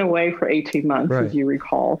only been away for 18 months, right, as you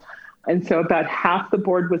recall. And so about half the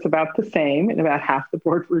board was about the same, and about half the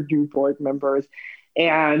board were new board members.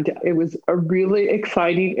 And it was a really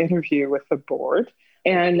exciting interview with the board.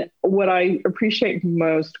 And what I appreciate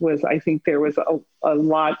most was I think there was a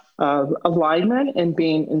lot of alignment and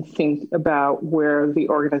being in sync about where the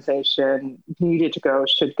organization needed to go,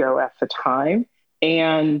 should go at the time,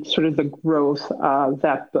 and sort of the growth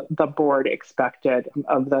that the board expected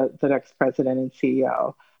of the next president and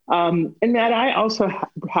CEO. And that I also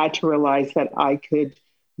had to realize that I could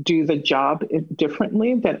do the job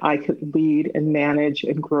differently, that I could lead and manage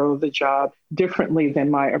and grow the job differently than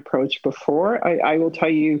my approach before. I will tell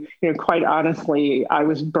you, quite honestly, I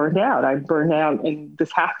was burned out. I burned out, and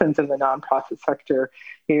this happens in the nonprofit sector,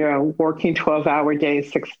 working 12-hour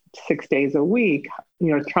days, six days a week,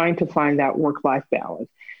 trying to find that work-life balance.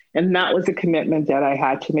 And that was a commitment that I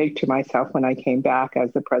had to make to myself when I came back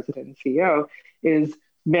as the president and CEO, is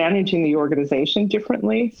managing the organization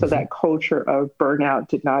differently so that culture of burnout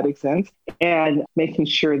did not exist, and making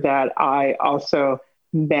sure that I also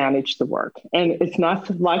manage the work. And it's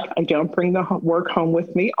not like I don't bring the work home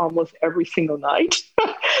with me almost every single night,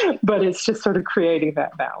 but it's just sort of creating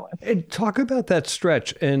that balance. And talk about that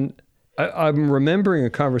stretch. And I'm remembering a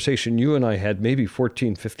conversation you and I had maybe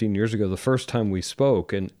 14, 15 years ago, the first time we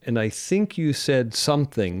spoke. And I think you said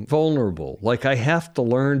something vulnerable, like I have to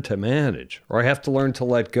learn to manage, or I have to learn to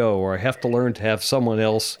let go, or I have to learn to have someone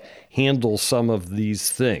else handle some of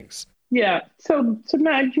these things. Yeah. So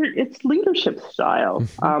Matt, it's leadership style.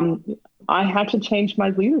 I had to change my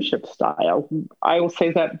leadership style. I will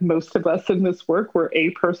say that most of us in this work were A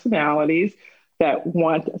personalities that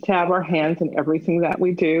want to have our hands in everything that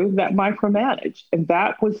we do, that micromanage. And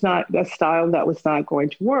that was not a style that was not going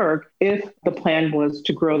to work if the plan was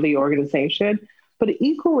to grow the organization. But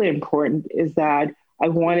equally important is that I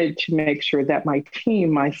wanted to make sure that my team,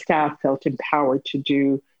 my staff, felt empowered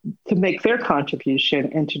to make their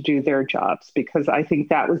contribution and to do their jobs, because I think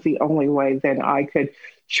that was the only way that I could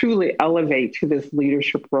truly elevate to this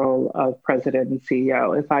leadership role of president and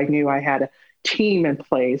CEO if I knew I had a team in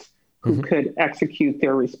place who could execute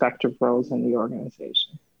their respective roles in the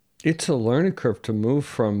organization. It's a learning curve to move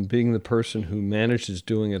from being the person who manages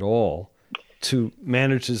doing it all to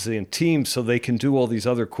manages the team so they can do all these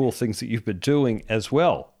other cool things that you've been doing as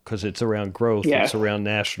well, because it's around growth, It's around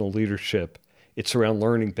national leadership, it's around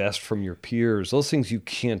learning best from your peers. Those things you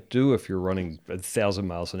can't do if you're running 1,000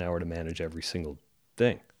 miles an hour to manage every single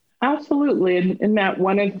thing. Absolutely. And Matt,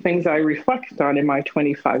 one of the things I reflect on in my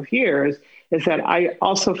 25 years is that I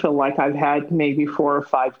also feel like I've had maybe 4 or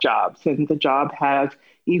 5 jobs, and the job has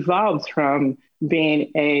evolved from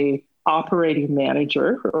being a operating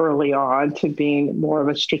manager early on to being more of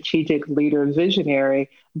a strategic leader, visionary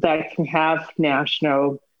that can have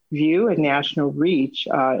national view and national reach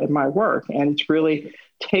in my work. And it's really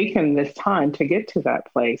taken this time to get to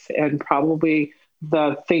that place. And probably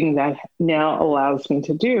the thing that now allows me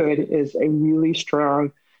to do it is a really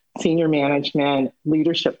strong senior management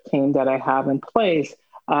leadership team that I have in place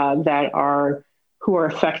who are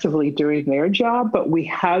effectively doing their job, but we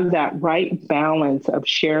have that right balance of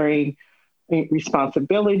sharing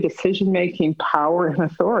responsibility, decision-making, power, and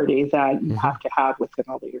authority that you have to have within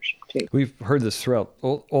a leadership team. We've heard this throughout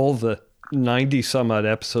all the 90 some odd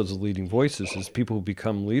episodes of Leading Voices. As people who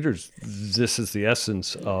become leaders, this is the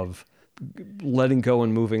essence of letting go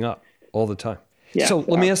and moving up all the time. Yes, so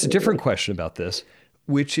let me ask a different question about this,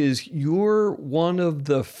 which is you're one of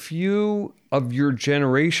the few of your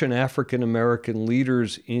generation African-American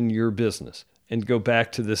leaders in your business. And go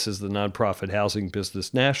back to this as the nonprofit housing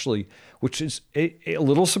business nationally, which is a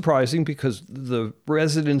little surprising because the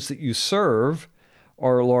residents that you serve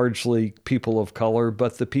are largely people of color,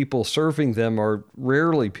 but the people serving them are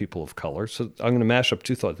rarely people of color. So I'm going to mash up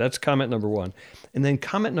 2 thoughts. That's comment number 1. And then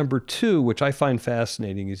comment number 2, which I find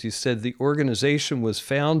fascinating, is you said the organization was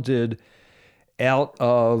founded out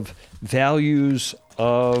of values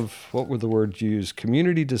of, what were the words used?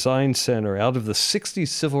 Community Design Center, out of the 60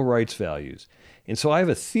 civil rights values. And so I have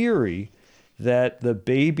a theory that the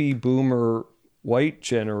baby boomer white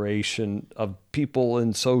generation of people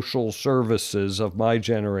in social services of my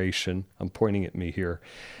generation, I'm pointing at me here,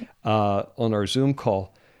 on our Zoom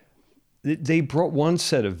call, they brought one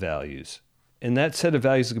set of values. And that set of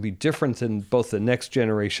values is going to be different than both the next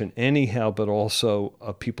generation anyhow, but also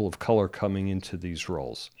people of color coming into these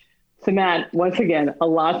roles. So Matt, once again, a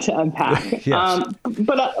lot to unpack. Yes.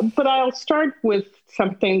 But I'll start with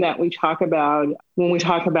something that we talk about when we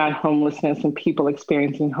talk about homelessness and people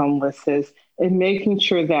experiencing homelessness, and making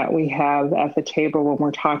sure that we have at the table when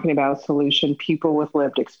we're talking about solution, people with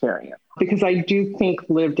lived experience. Because I do think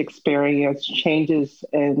lived experience changes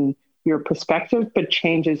in your perspective, but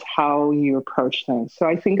changes how you approach things. So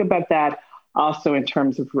I think about that also in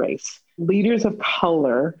terms of race. Leaders of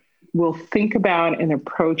color will think about and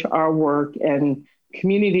approach our work and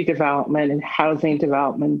community development and housing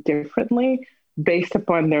development differently based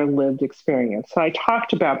upon their lived experience. So I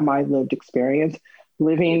talked about my lived experience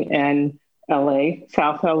living in LA,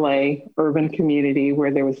 South LA, urban community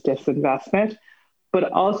where there was disinvestment,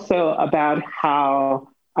 but also about how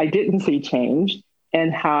I didn't see change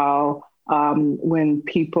and how when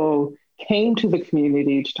people came to the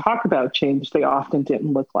community to talk about change, they often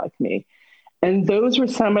didn't look like me. And those were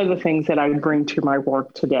some of the things that I bring to my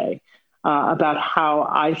work today about how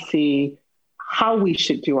I see how we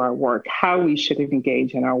should do our work, how we should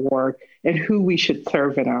engage in our work, and who we should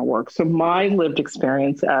serve in our work. So my lived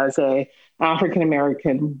experience as a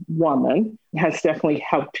African-American woman has definitely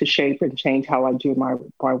helped to shape and change how I do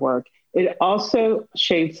my work. It also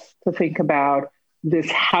shapes to think about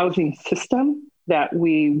this housing system that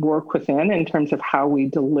we work within in terms of how we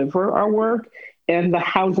deliver our work, and the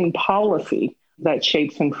housing policy that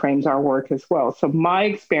shapes and frames our work as well. So my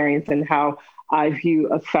experience and how I view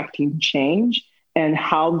affecting change and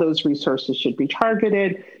how those resources should be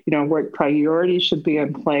targeted, what priorities should be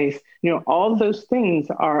in place, all those things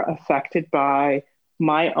are affected by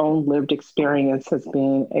my own lived experience as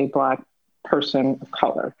being a Black person of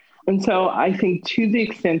color. And so I think to the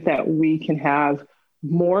extent that we can have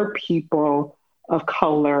more people of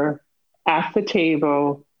color at the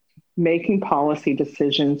table making policy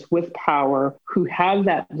decisions with power who have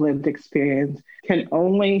that lived experience can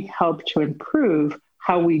only help to improve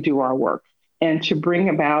how we do our work and to bring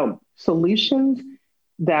about solutions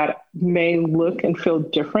that may look and feel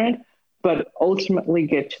different, but ultimately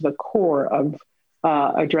get to the core of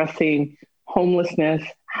addressing homelessness,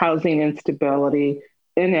 housing instability,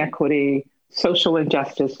 inequity, social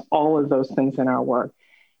injustice, all of those things in our work.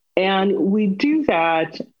 And we do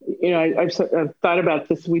that, I've thought about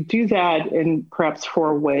this. We do that in perhaps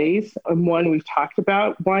four ways. And one we've talked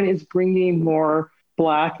about. One is bringing more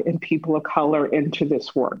Black and people of color into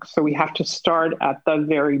this work. So we have to start at the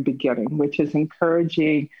very beginning, which is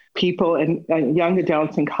encouraging people and young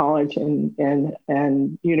adults in college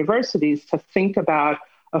and universities to think about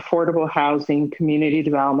affordable housing, community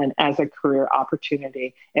development as a career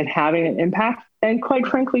opportunity and having an impact. And quite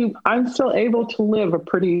frankly, I'm still able to live a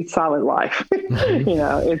pretty solid life.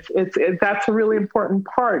 Mm-hmm. That's a really important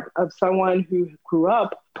part of someone who grew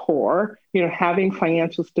up poor. Having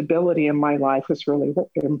financial stability in my life was really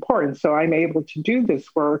important. So I'm able to do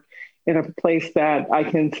this work in a place that I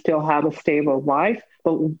can still have a stable life,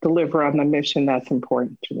 but deliver on the mission that's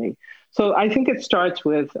important to me. So I think it starts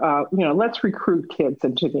with, let's recruit kids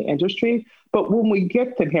into the industry. But when we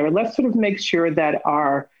get them here, let's sort of make sure that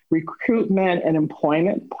our recruitment and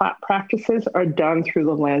employment practices are done through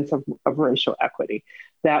the lens of racial equity,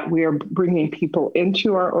 that we are bringing people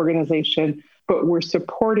into our organization, but we're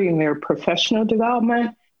supporting their professional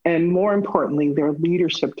development and, more importantly, their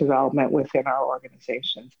leadership development within our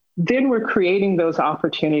organizations. Then we're creating those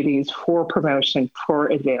opportunities for promotion, for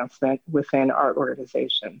advancement within our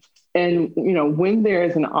organizations. And, when there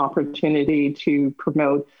is an opportunity to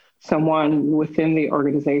promote someone within the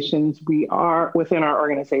organizations, within our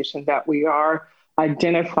organization, that we are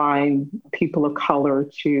identifying people of color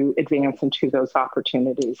to advance into those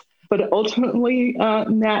opportunities. But ultimately,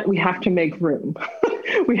 Matt, we have to make room.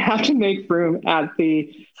 We have to make room at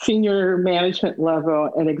the senior management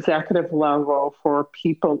level and executive level for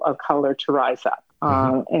people of color to rise up.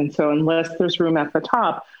 And so unless there's room at the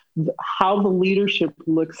top, how the leadership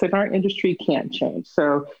looks in our industry can't change.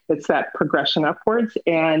 So it's that progression upwards.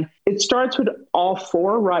 And it starts with all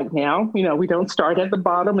four right now. We don't start at the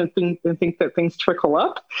bottom and think that things trickle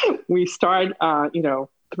up. We start,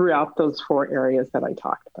 throughout those four areas that I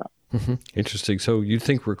talked about. Mm-hmm. Interesting. So you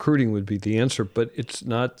think recruiting would be the answer, but it's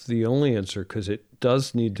not the only answer, because it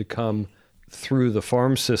does need to come through the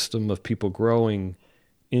farm system of people growing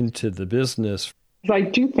into the business. I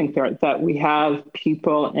do think that we have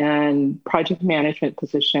people in project management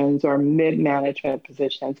positions or mid-management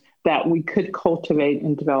positions that we could cultivate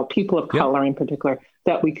and develop, people of color in particular,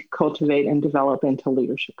 that we could cultivate and develop into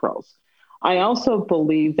leadership roles. I also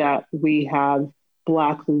believe that we have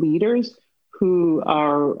Black leaders who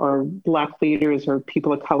are Black leaders or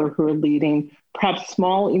people of color who are leading perhaps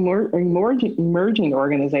small emerging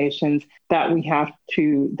organizations that we have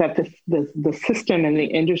to, that the system and the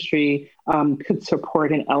industry could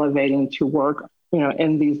support in elevating to work,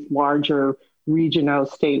 in these larger regional,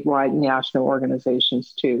 statewide, national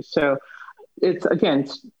organizations too. So it's, again,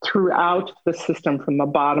 throughout the system from the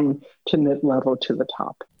bottom to mid-level to the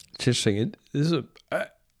top. It's interesting.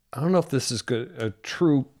 I don't know if this is a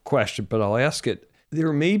true question, but I'll ask it.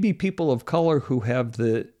 There may be people of color who have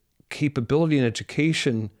the capability and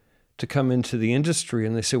education to come into the industry,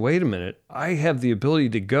 and they say, wait a minute, I have the ability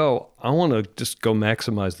to go. I want to just go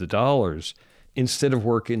maximize the dollars instead of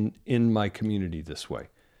working in my community this way.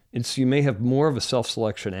 And so you may have more of a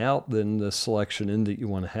self-selection out than the selection in that you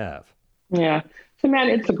want to have. Yeah. So, Matt,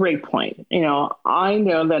 it's a great point. I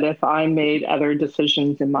know that if I made other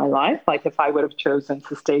decisions in my life, like if I would have chosen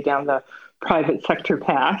to stay down the private sector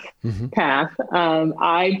path,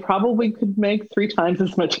 I probably could make 3 times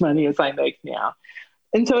as much money as I make now.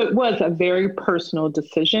 And so it was a very personal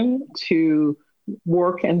decision to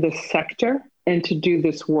work in this sector and to do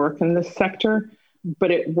this work in this sector.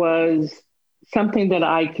 But it was something that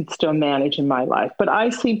I could still manage in my life. But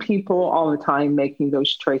I see people all the time making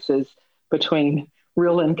those choices between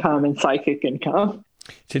real income and psychic income.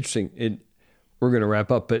 It's interesting. We're going to wrap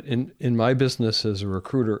up, but in my business as a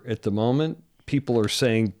recruiter at the moment, people are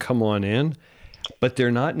saying, come on in, but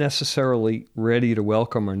they're not necessarily ready to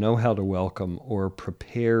welcome or know how to welcome or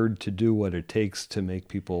prepared to do what it takes to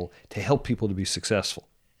help people to be succcell.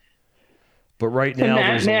 But right now,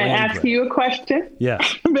 there's may I ask you a question? Yeah.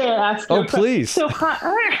 May I ask you a question? Please. So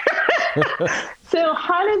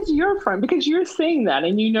how does your firm, because you're seeing that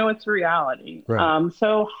and it's reality. Right.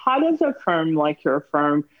 So how does a firm like your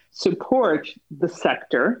firm support the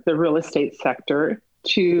sector, the real estate sector,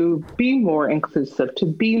 to be more inclusive, to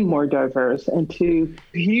be more diverse, and to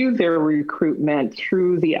view their recruitment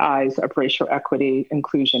through the eyes of racial equity,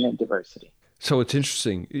 inclusion, and diversity? So it's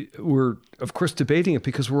interesting. We're, of course, debating it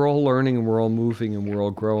because we're all learning and we're all moving and we're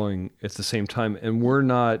all growing at the same time. And we're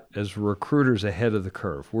not, as recruiters, ahead of the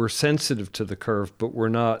curve. We're sensitive to the curve, but we're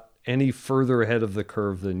not any further ahead of the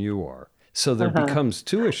curve than you are. So there becomes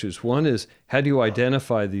 2 issues. One is, how do you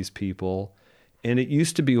identify these people And it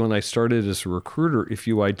used to be when I started as a recruiter, if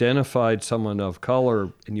you identified someone of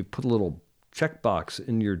color and you put a little checkbox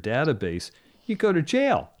in your database, you go to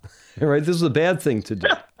jail, right? This is a bad thing to do.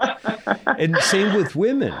 And same with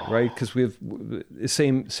women, right? Because we have the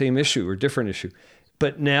same issue or different issue.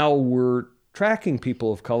 But now we're tracking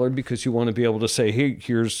people of color because you want to be able to say, hey,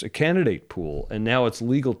 here's a candidate pool. And now it's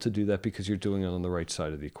legal to do that because you're doing it on the right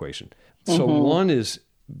side of the equation. So one is,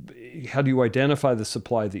 how do you identify the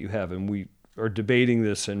supply that you have? And we are debating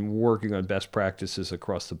this and working on best practices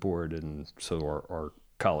across the board. And so our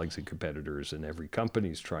colleagues and competitors and every company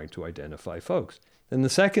is trying to identify folks. And the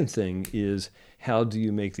second thing is, how do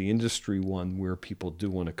you make the industry one where people do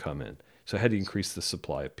want to come in? So how do you increase the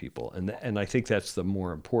supply of people? And I think that's the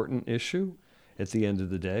more important issue at the end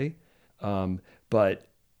of the day. But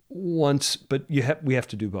we have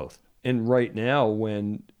to do both. And right now,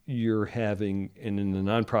 when you're having, and in the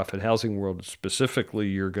nonprofit housing world specifically,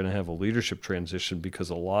 you're going to have a leadership transition because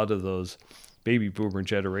a lot of those baby boomer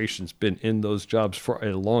generations been in those jobs for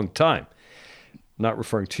a long time. Not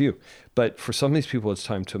referring to you, but for some of these people, it's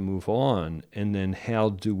time to move on. And then how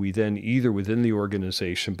do we then, either within the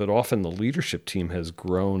organization, but often the leadership team has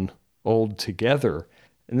grown old together.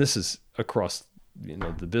 And this is across,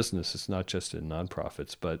 the business. It's not just in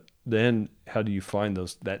nonprofits, but then how do you find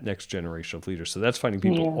that next generation of leaders? So that's finding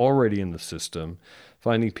people already in the system,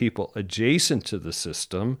 finding people adjacent to the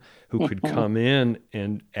system who could come in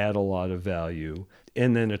and add a lot of value.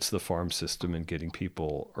 And then it's the farm system and getting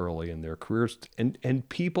people early in their careers. And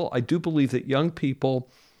people, I do believe that young people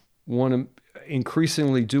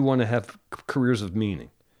increasingly do want to have careers of meaning.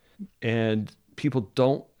 And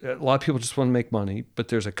a lot of people just want to make money, but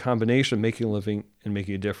there's a combination of making a living and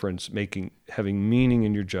making a difference, having meaning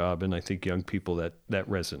in your job. And I think young people, that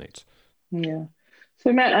resonates. Yeah.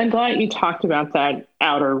 So Matt, I'm glad you talked about that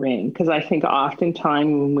outer ring, because I think oftentimes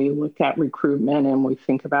when we look at recruitment and we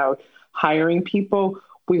think about hiring people,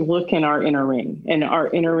 we look in our inner ring, and our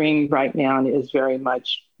inner ring right now is very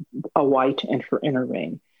much a white inner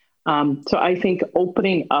ring. So I think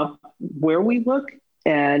opening up where we look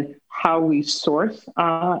and how we source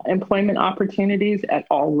employment opportunities at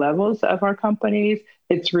all levels of our companies,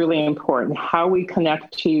 it's really important. How we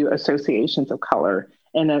connect to associations of color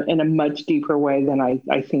in a much deeper way than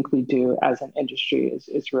I think we do as an industry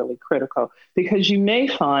is really critical, because you may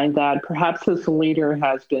find that perhaps this leader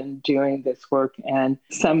has been doing this work in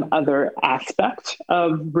some other aspect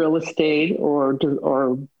of real estate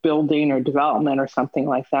or building or development or something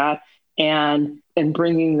like that, and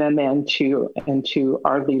bringing them into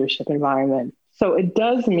our leadership environment. So it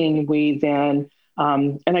does mean we then,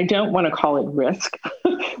 and I don't want to call it risk,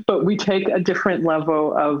 but we take a different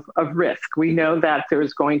level of risk. We know that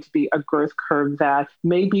there's going to be a growth curve that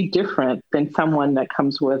may be different than someone that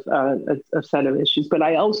comes with a set of issues. But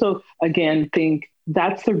I also, again, think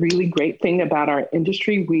that's the really great thing about our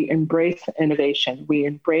industry. We embrace innovation. We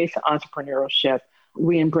embrace entrepreneurship.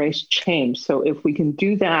 We embrace change. So if we can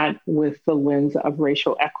do that with the lens of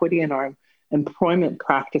racial equity in our employment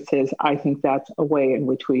practices, I think that's a way in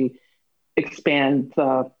which we expand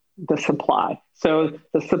the supply. So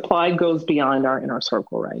the supply goes beyond our inner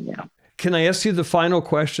circle right now. Can I ask you the final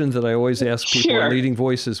question that I always ask people Sure. on Leading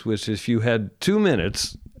Voices, which is, if you had 2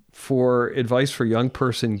 minutes for advice for a young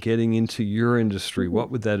person getting into your industry, what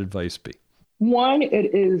would that advice be? One,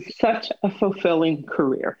 it is such a fulfilling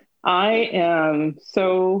career. I am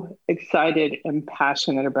so excited and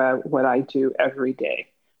passionate about what I do every day.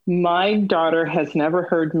 My daughter has never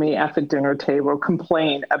heard me at the dinner table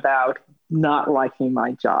complain about not liking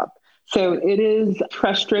my job. So it is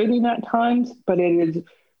frustrating at times, but it is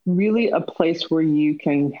really a place where you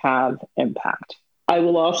can have impact. I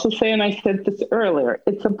will also say, and I said this earlier,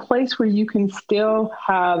 it's a place where you can still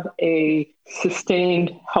have a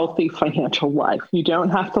sustained, healthy financial life. You don't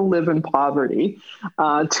have to live in poverty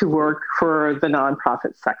to work for the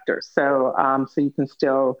nonprofit sector. So you can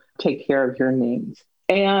still take care of your needs.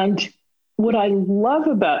 And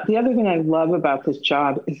the other thing I love about this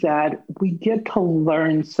job is that we get to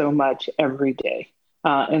learn so much every day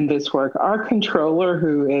in this work. Our controller,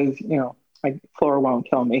 who is, Flora won't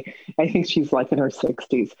kill me, I think she's like in her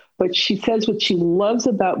 60s, but she says what she loves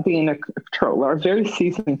about being a controller, a very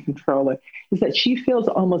seasoned controller, is that she feels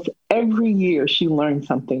almost every year she learns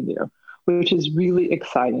something new, which is really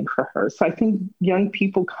exciting for her. So I think young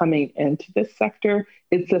people coming into this sector,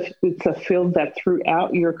 it's a field that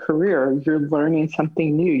throughout your career, you're learning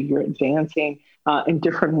something new, you're advancing in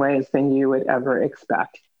different ways than you would ever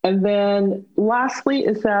expect. And then lastly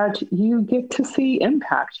is that you get to see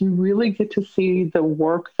impact. You really get to see the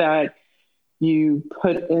work that you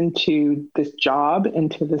put into this job,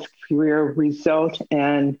 into this career, result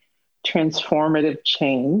in transformative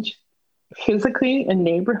change physically in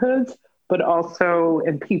neighborhoods, but also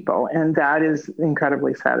in people. And that is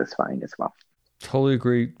incredibly satisfying as well. Totally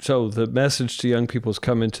agree. So the message to young people is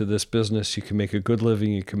come into this business. You can make a good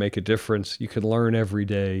living. You can make a difference. You can learn every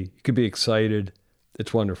day. You can be excited.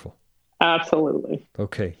 It's wonderful. Absolutely.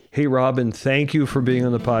 Okay. Hey, Robin, thank you for being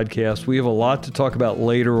on the podcast. We have a lot to talk about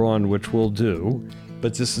later on, which we'll do,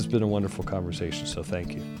 but this has been a wonderful conversation, so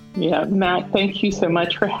thank you. Yeah, Matt, thank you so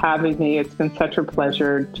much for having me. It's been such a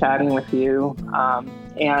pleasure chatting with you,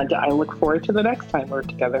 and I look forward to the next time we're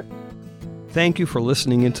together. Thank you for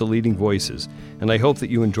listening into Leading Voices, and I hope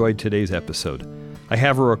that you enjoyed today's episode. I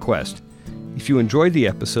have a request. If you enjoyed the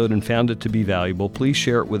episode and found it to be valuable, please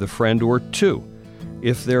share it with a friend or two.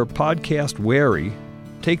 If they're podcast wary,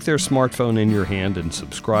 take their smartphone in your hand and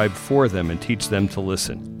subscribe for them and teach them to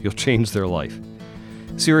listen. You'll change their life.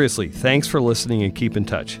 Seriously, thanks for listening and keep in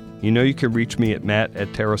touch. You know you can reach me at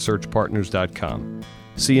matt@terrasearchpartners.com.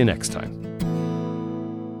 See you next time.